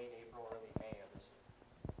late April, early May of this year.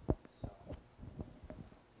 So.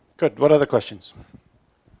 Good. What other questions?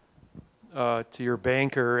 To your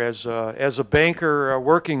banker, as a banker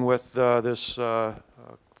working with this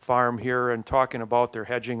farm here and talking about their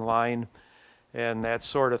hedging line and that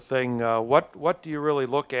sort of thing, what do you really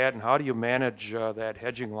look at, and how do you manage that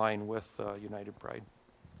hedging line with United Pride?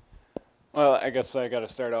 Well, I guess I got to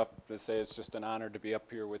start off to say it's just an honor to be up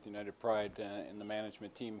here with United Pride and the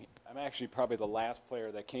management team. I'm actually probably the last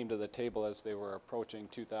player that came to the table as they were approaching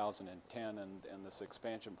 2010 and this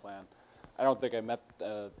expansion plan. I don't think I met,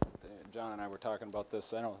 John and I were talking about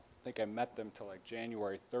this, I don't think I met them till like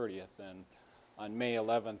January 30th, and on May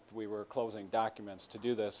 11th we were closing documents to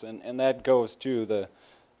do this, and that goes to the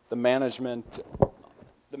management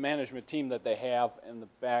team that they have and the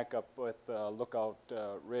backup with Lookout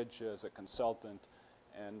Ridge as a consultant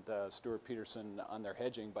and Stuart Peterson on their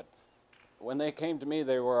hedging. But when they came to me,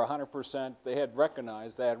 they were 100%, they had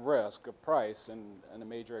recognized that risk of price and a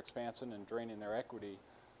major expansion and draining their equity,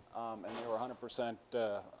 and they were 100%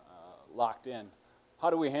 locked in. How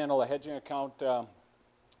do we handle a hedging account?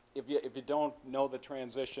 If you don't know the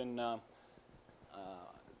transition,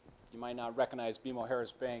 you might not recognize BMO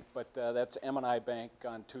Harris Bank, but that's M&I Bank.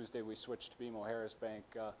 On Tuesday we switched to BMO Harris Bank.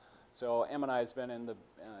 So M&I has been in the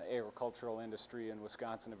agricultural industry in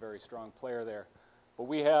Wisconsin, a very strong player there. But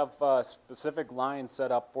we have specific lines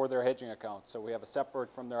set up for their hedging account. So we have a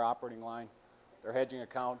separate from their operating line, their hedging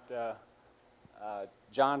account.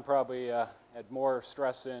 John probably had more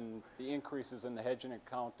stress in the increases in the hedging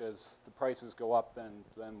account as the prices go up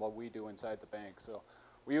than what we do inside the bank. So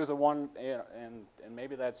we use a one, and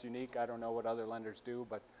maybe that's unique. I don't know what other lenders do,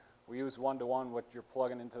 but we use one-to-one. What you're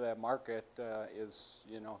plugging into that market is,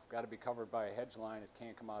 got to be covered by a hedge line. It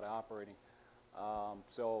can't come out of operating.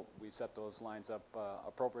 So we set those lines up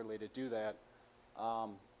appropriately to do that.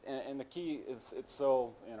 And the key is, it's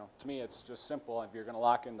so, to me it's just simple. If you're going to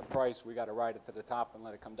lock in the price, we got to ride it to the top and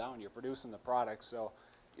let it come down. You're producing the product, so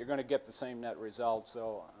you're going to get the same net result.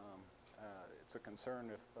 So it's a concern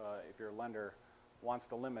if your lender wants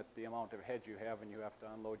to limit the amount of hedge you have and you have to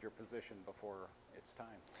unload your position before it's time.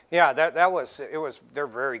 Yeah, they're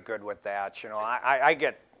very good with that.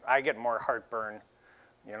 I get more heartburn,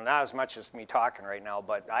 not as much as me talking right now,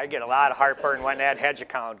 but I get a lot of heartburn when that hedge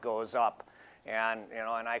account goes up. And,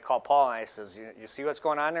 and I call Paul and I says, you see what's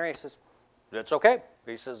going on there? He says, it's okay.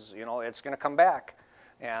 He says, it's going to come back.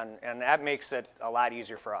 And that makes it a lot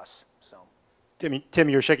easier for us, so. Tim,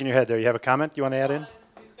 you're shaking your head there. You have a comment you want to add in?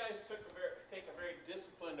 These guys take a very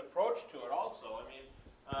disciplined approach to it also. I mean,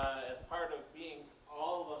 as part of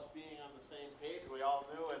all of us being on the same page, we all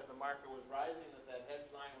knew as the market was rising that hedge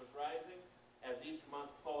line was rising. As each month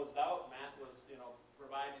closed out, Matt was,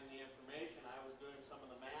 providing the information. I was doing some of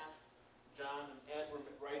the math. John and Ed were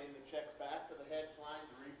writing the checks back to the hedge line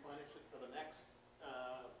to replenish it for the next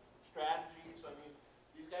strategy. So, I mean,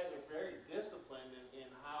 these guys are very disciplined in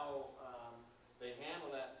how they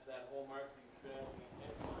handle that whole marketing strategy and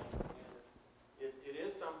hedge line. And it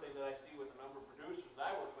is something that I see with a number of producers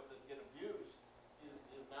I work with that get abused,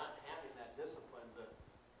 is not having that discipline to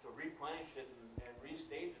replenish it and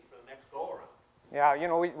restage it for the next go-around. Yeah,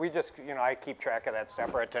 we just, I keep track of that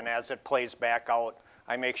separate, and as it plays back out,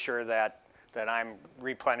 I make sure that I'm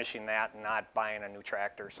replenishing that and not buying a new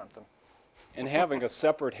tractor or something. And having a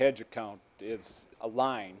separate hedge account is a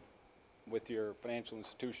line with your financial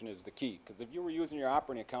institution is the key. Because if you were using your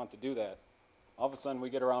operating account to do that, all of a sudden we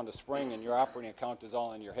get around to spring and your operating account is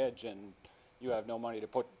all in your hedge and you have no money to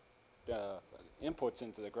put inputs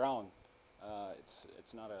into the ground,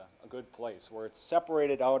 it's not a good place. Where it's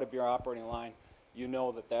separated out of your operating line, you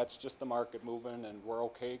know that that's just the market moving and we're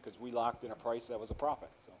okay because we locked in a price that was a profit.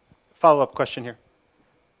 So. Follow-up question here.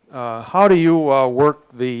 How do you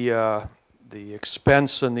work the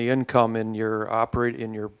expense and the income in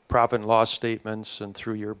your profit and loss statements and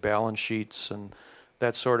through your balance sheets and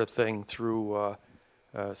that sort of thing through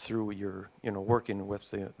your working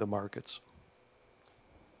with the markets?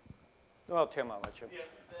 Well, Tim, I'll let you. Yeah,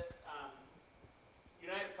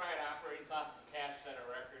 United Pride operates off the cash center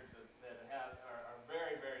records that are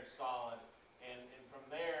very, very solid. And from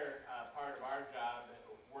there, part of our job,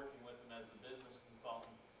 working with them as the business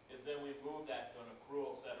consultant, is then we move that to an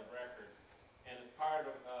accrual set of records. And as part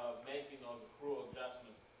of making those accrual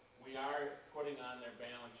adjustments, we are putting on their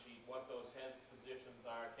balance sheet what those hedge positions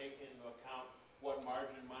are, taking into account what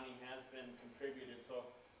margin money has been contributed. So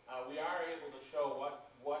we are able to show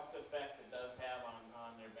what effect it does have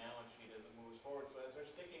on their balance sheet as it moves forward. So as they're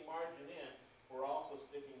sticking margin in, we're also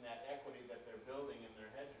sticking that equity that they're building in their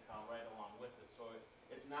hedge account right along with it. So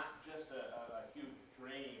it's not just a huge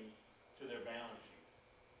drain to their balance sheet.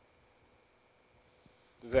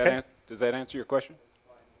 Does that answer your question?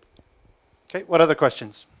 Okay, what other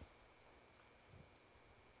questions?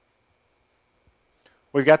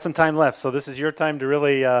 We've got some time left, so this is your time to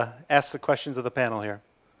really ask the questions of the panel here.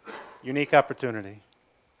 Unique opportunity.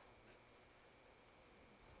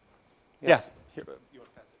 Yes. Yeah. Here, you want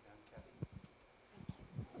to pass it down, Kathy?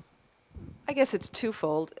 I guess it's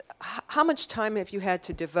twofold. How much time have you had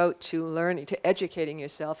to devote to learning, to educating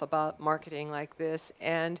yourself about marketing like this?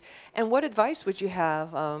 And what advice would you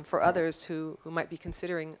have for others who might be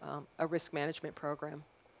considering a risk management program?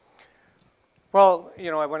 Well,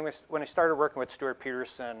 when I started working with Stuart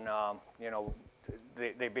Peterson,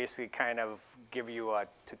 they basically kind of give you a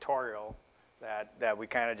tutorial that we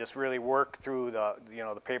kind of just really work through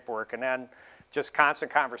the paperwork, and then just constant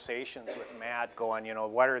conversations with Matt going,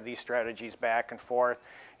 what are these strategies back and forth,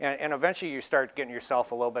 and eventually you start getting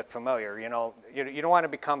yourself a little bit familiar. You don't want to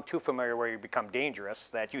become too familiar where you become dangerous,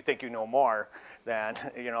 that you think you know more than,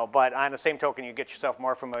 but on the same token, you get yourself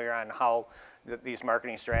more familiar on how these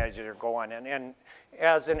marketing strategies are going. And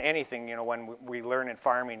as in anything, when we learn in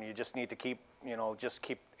farming, you just need to keep, just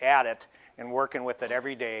keep at it and working with it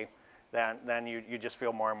every day, then you just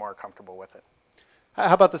feel more and more comfortable with it.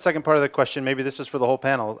 How about the second part of the question? Maybe this is for the whole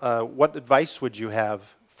panel. What advice would you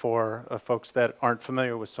have for folks that aren't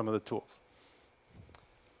familiar with some of the tools?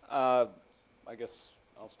 I I guess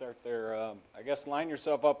I'll start there. I guess line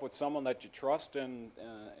yourself up with someone that you trust and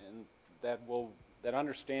that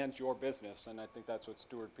understands your business, and I think that's what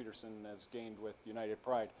Stuart Peterson has gained with United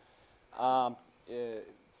Pride.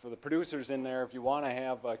 For the producers in there, if you want to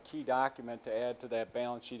have a key document to add to that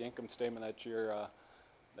balance sheet income statement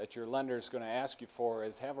that your lender is going to ask you for,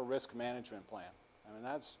 is have a risk management plan. I mean,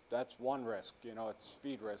 that's one risk. You know, it's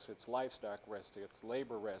feed risk, it's livestock risk, it's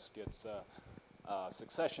labor risk, it's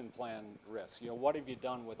succession plan risk. You know, what have you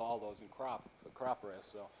done with all those in crop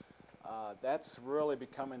risk? So that's really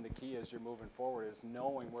becoming the key as you're moving forward, is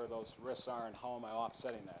knowing where those risks are and how am I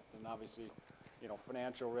offsetting that. And obviously, you know,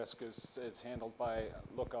 financial risk is handled by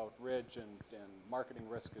Lookout Ridge, and marketing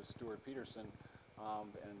risk is Stuart Peterson,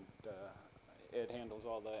 and Ed handles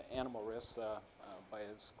all the animal risks by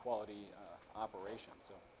his quality operation.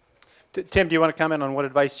 So. Tim, do you want to comment on what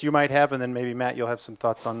advice you might have, and then maybe Matt, you'll have some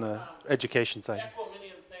thoughts on the education side. Echo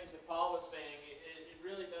many of the things that Paul was saying. It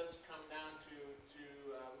really does come down to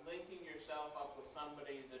linking yourself up with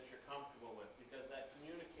somebody that you're comfortable with, because that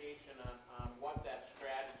communication on what that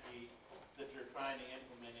strategy that you're trying to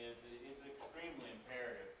implement is extremely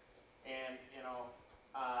imperative. And you know,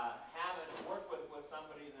 work with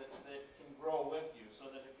somebody that can grow with you,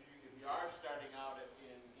 so that if you are starting out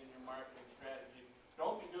in your marketing strategy,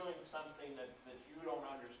 don't be doing something that you don't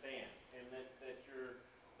understand and that your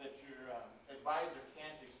advisor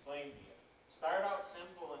can't explain to you. Start out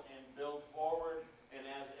simple and build forward, and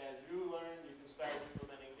as you learn, you can start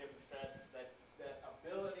implementing different strategies. That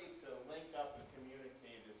ability to link up and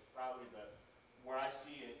communicate is probably where I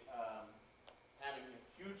see it having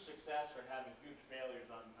huge success or having huge failures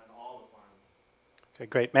on all the farms. Okay,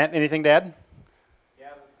 great. Matt, anything to add?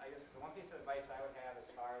 Yeah, I guess the one piece of advice I would have as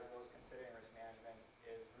far as those considering risk management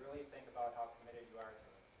is really think about how committed you are to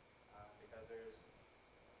it. Because there's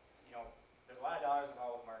a lot of dollars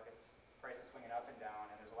involved with markets, prices swinging up and down,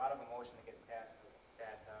 and there's a lot of emotion that gets attached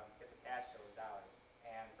to those dollars,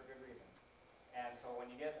 and for good reason. And so when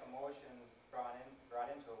you get emotions brought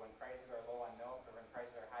into it, when prices are low on milk or when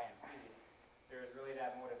prices are high on feed, there's really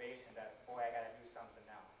that motivation that, boy, I got to do something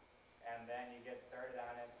now. And then you get started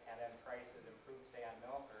on it, and then prices improve, say on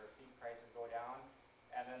milk, or feed prices go down,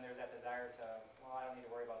 and then there's that desire to, well, I don't need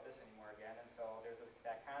to worry about this anymore again. And so there's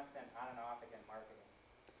that constant on and off again marketing.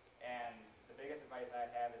 And the biggest advice I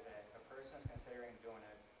have is that if a person is considering doing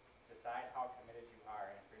it, decide how committed you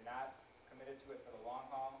are. And if you're not committed to it for the long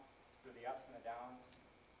haul, through the ups and the downs,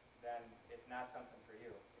 then it's not something for you.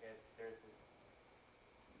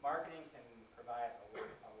 Marketing can provide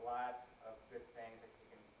a lot of good things. It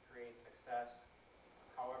can create success.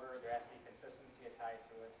 However, there has to be consistency tied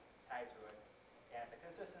to it. And if the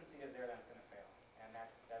consistency is there, then it's going to fail. And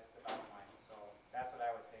that's the bottom line. So that's what I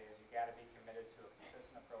would say, is you got to be committed to a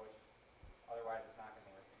consistent approach. Otherwise, it's not going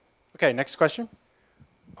to work. Okay, next question.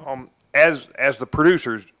 As the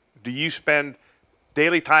producers, do you spend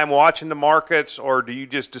daily time watching the markets, or do you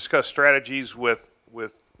just discuss strategies with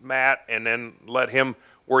Matt and then let him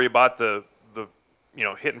worry about the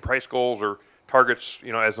hitting price goals or targets,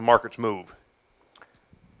 as the markets move?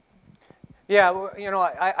 Yeah,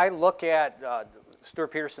 I look at, Stuart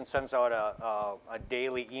Peterson sends out a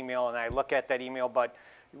daily email, and I look at that email, but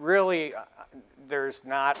really there's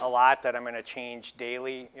not a lot that I'm going to change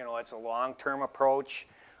daily. It's a long-term approach.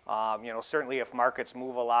 Certainly if markets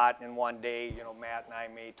move a lot in one day, Matt and I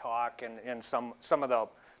may talk, and some of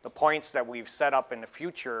the points that we've set up in the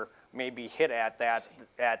future may be hit at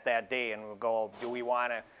that day, and we'll go, do we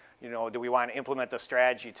want to implement the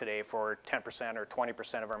strategy today for 10% or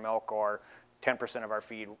 20% of our milk or 10% of our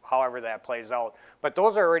feed, however that plays out. But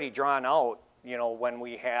those are already drawn out, when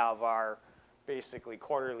we have our basically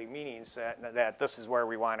quarterly meetings that this is where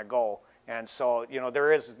we want to go. And so,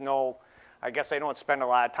 there is no, I guess I don't spend a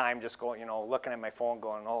lot of time just going, looking at my phone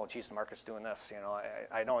going, oh, geez, the market's doing this.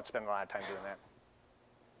 I don't spend a lot of time doing that.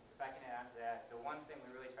 If I can add on to that, the one thing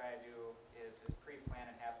we really try to do is pre-plan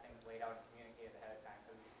and have things laid out and communicated ahead of time.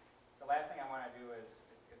 Because the last thing I want to do is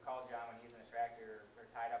call John when he's in a tractor or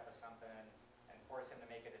tied up with something and force him to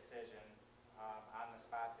make a decision on the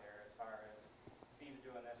spot there as far as feed's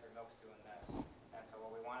doing this or milk's doing this. And so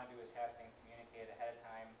what we want to do is have things communicated ahead of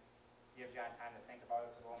time, give John time to think about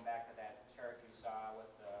it. So going back to that chart you saw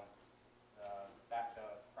with the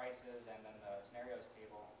prices and then the scenarios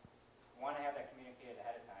table, we want to have that communicated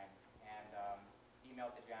ahead of time and email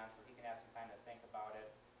to John so he can have some time to think about it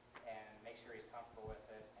and make sure he's comfortable with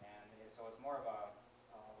it. And so it's more of a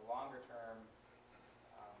longer term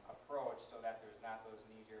approach so that there's not those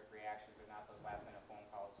knee-jerk reactions or not those last-minute phone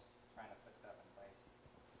calls trying to put stuff in place.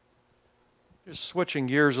 Switching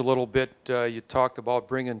gears a little bit, you talked about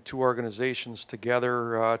bringing two organizations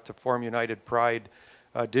together to form United Pride.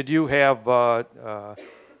 Did you have the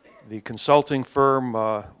consulting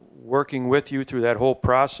firm working with you through that whole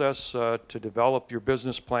process to develop your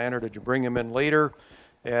business plan, or did you bring them in later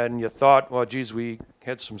and you thought, well, geez, we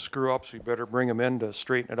had some screw-ups, we better bring them in to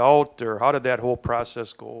straighten it out, or how did that whole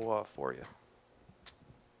process go for you?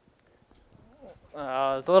 It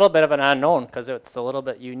was a little bit of an unknown because it's a little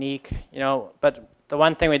bit unique, you know, but the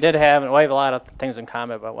one thing we did have, and we have a lot of things in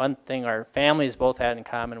common, but one thing our families both had in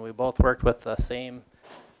common, we both worked with the same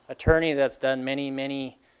attorney that's done many,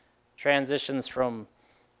 many transitions from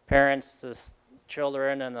parents to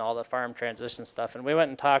children and all the farm transition stuff. And we went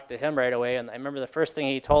and talked to him right away, and I remember the first thing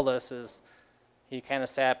he told us is he kind of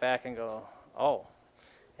sat back and go, oh.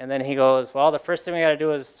 And then he goes, well, the first thing we got to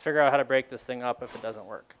do is figure out how to break this thing up if it doesn't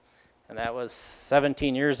work. And that was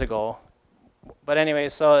 17 years ago. But anyway,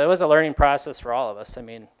 so it was a learning process for all of us. I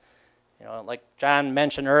mean, you know, like John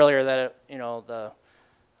mentioned earlier that, you know,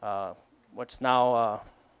 the what's now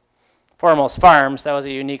Foremost Farms, that was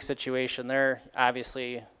a unique situation there.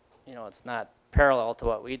 Obviously, you know, it's not parallel to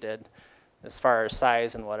what we did as far as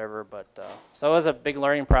size and whatever, but so it was a big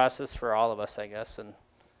learning process for all of us, I guess, and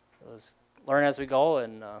it was learn as we go,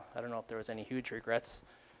 and I don't know if there was any huge regrets,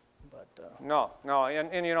 but No,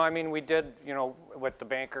 and you know, I mean, we did, you know, with the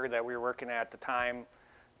banker that we were working at the time,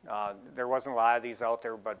 there wasn't a lot of these out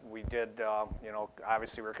there, but we did, you know,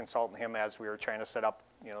 obviously we were consulting him as we were trying to set up,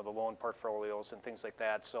 you know, the loan portfolios and things like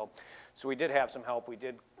that. So we did have some help. We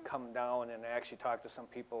did come down and actually talk to some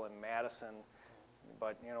people in Madison,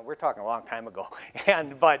 but you know, we're talking a long time ago.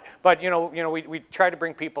 And but you know, we tried to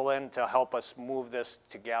bring people in to help us move this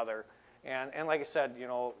together. And like I said, you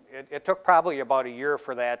know, it took probably about a year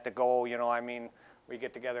for that to go. You know, I mean, we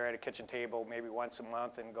get together at a kitchen table maybe once a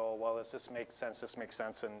month and go, well, does this make sense? This makes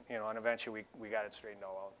sense, and you know, and eventually we got it straightened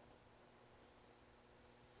all out.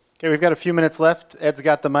 Okay, we've got a few minutes left. Ed's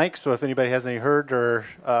got the mic, so if anybody has any heard or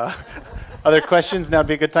other questions, now would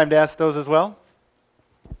be a good time to ask those as well.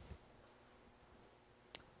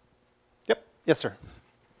 Yep, yes, sir.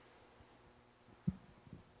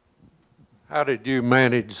 How did you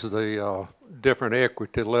manage the different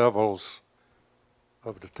equity levels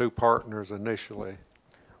of the two partners initially?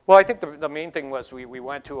 Well, I think the main thing was we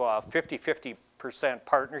went to a 50-50%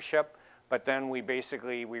 partnership, but then we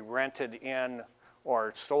rented in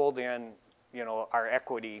or sold in, you know, our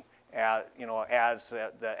equity at, you know, as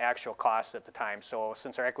the actual cost at the time. So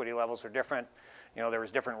since our equity levels are different, you know, there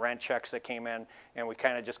was different rent checks that came in, and we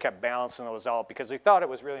kind of just kept balancing those out because we thought it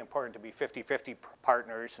was really important to be 50-50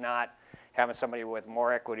 partners, not having somebody with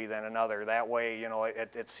more equity than another. That way, you know,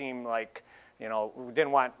 it seemed like, you know, we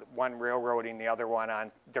didn't want one railroading the other one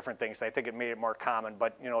on different things. I think it made it more common,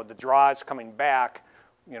 but, you know, the draws coming back,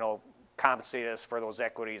 you know, compensated us for those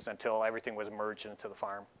equities until everything was merged into the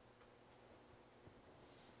farm.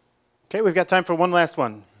 Okay, we've got time for one last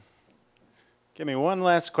one. Give me one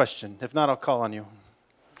last question. If not, I'll call on you.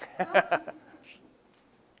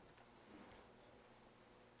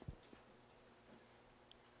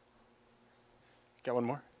 Got one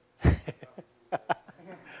more?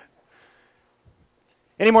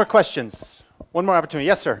 Any more questions? One more opportunity.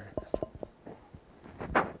 Yes, sir.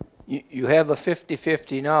 You have a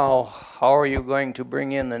 50-50 now. How are you going to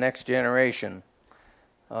bring in the next generation?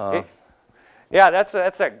 Yeah, that's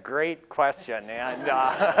a great question,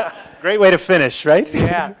 and great way to finish, right?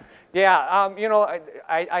 yeah. You know,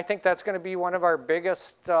 I think that's going to be one of our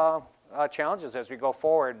biggest challenges as we go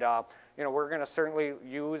forward. You know, we're going to certainly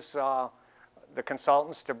use the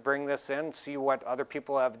consultants to bring this in, see what other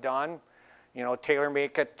people have done. You know, tailor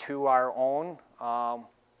make it to our own.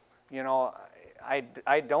 You know,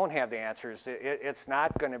 I don't have the answers. It's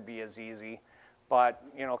not going to be as easy, but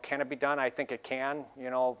you know, can it be done? I think it can. You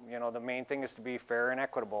know, the main thing is to be fair and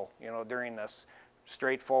equitable. You know, during this,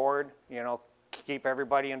 straightforward. You know, keep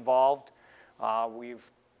everybody involved.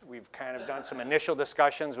 We've kind of done some initial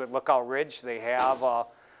discussions with Lookout Ridge. They have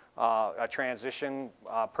a transition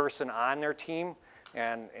person on their team.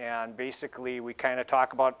 And basically we kind of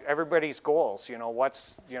talk about everybody's goals. You know,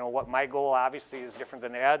 what my goal obviously is different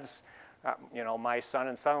than Ed's. You know, my son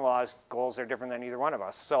and son-in-law's goals are different than either one of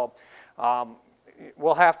us. So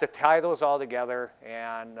we'll have to tie those all together,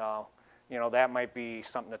 and you know, that might be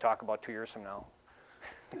something to talk about 2 years from now.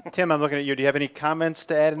 Tim, I'm looking at you. Do you have any comments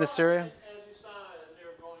to add in this area? As you saw as they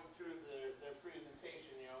were going through their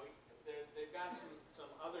presentation, you know, they've got some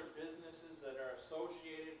other businesses that are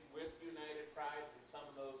associated with United Pride, and some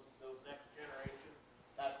of those next generation.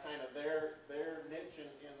 That's kind of their niche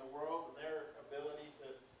in the world, and their ability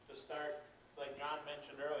to start, like John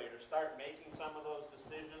mentioned earlier, to start making some of those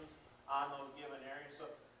decisions on those given areas. So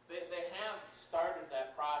they have started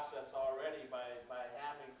that process already by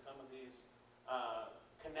having some of these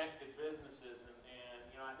connected businesses, and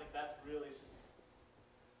you know, I think that's really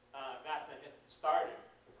got the started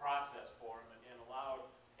the process for them and allowed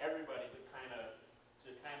everybody to kind of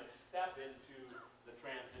step into the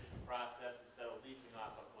transition process instead of leaping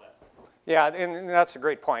off a cliff. Yeah, and that's a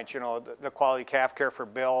great point. You know, the quality calf care for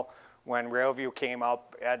Bill, when Railview came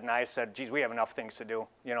up, Ed and I said, geez, we have enough things to do.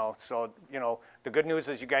 You know, so, you know, the good news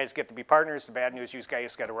is you guys get to be partners. The bad news, you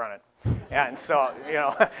guys got to run it. And so, you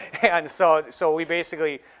know, and so we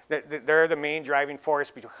basically, they're the main driving force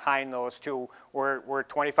behind those two. We're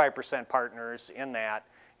 25% partners in that,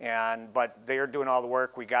 but they're doing all the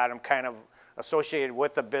work. We got them kind of associated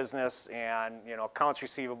with the business and, you know, accounts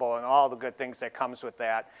receivable and all the good things that comes with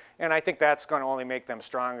that. And I think that's going to only make them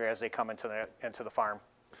stronger as they come into the farm.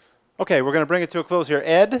 Okay, we're going to bring it to a close here.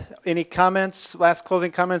 Ed, any comments, last closing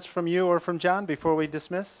comments from you or from John before we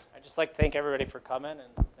dismiss? I'd just like to thank everybody for coming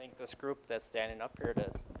and thank this group that's standing up here to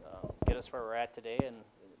get us where we're at today, and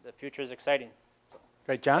the future is exciting.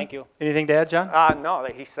 Great, John? Thank you. Anything to add, John? No,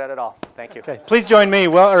 he said it all. Thank you. Okay, please join me,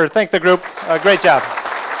 or thank the group. Great job.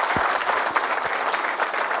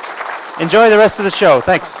 Enjoy the rest of the show.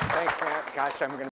 Thanks. Thanks, Matt. Gosh, I'm going to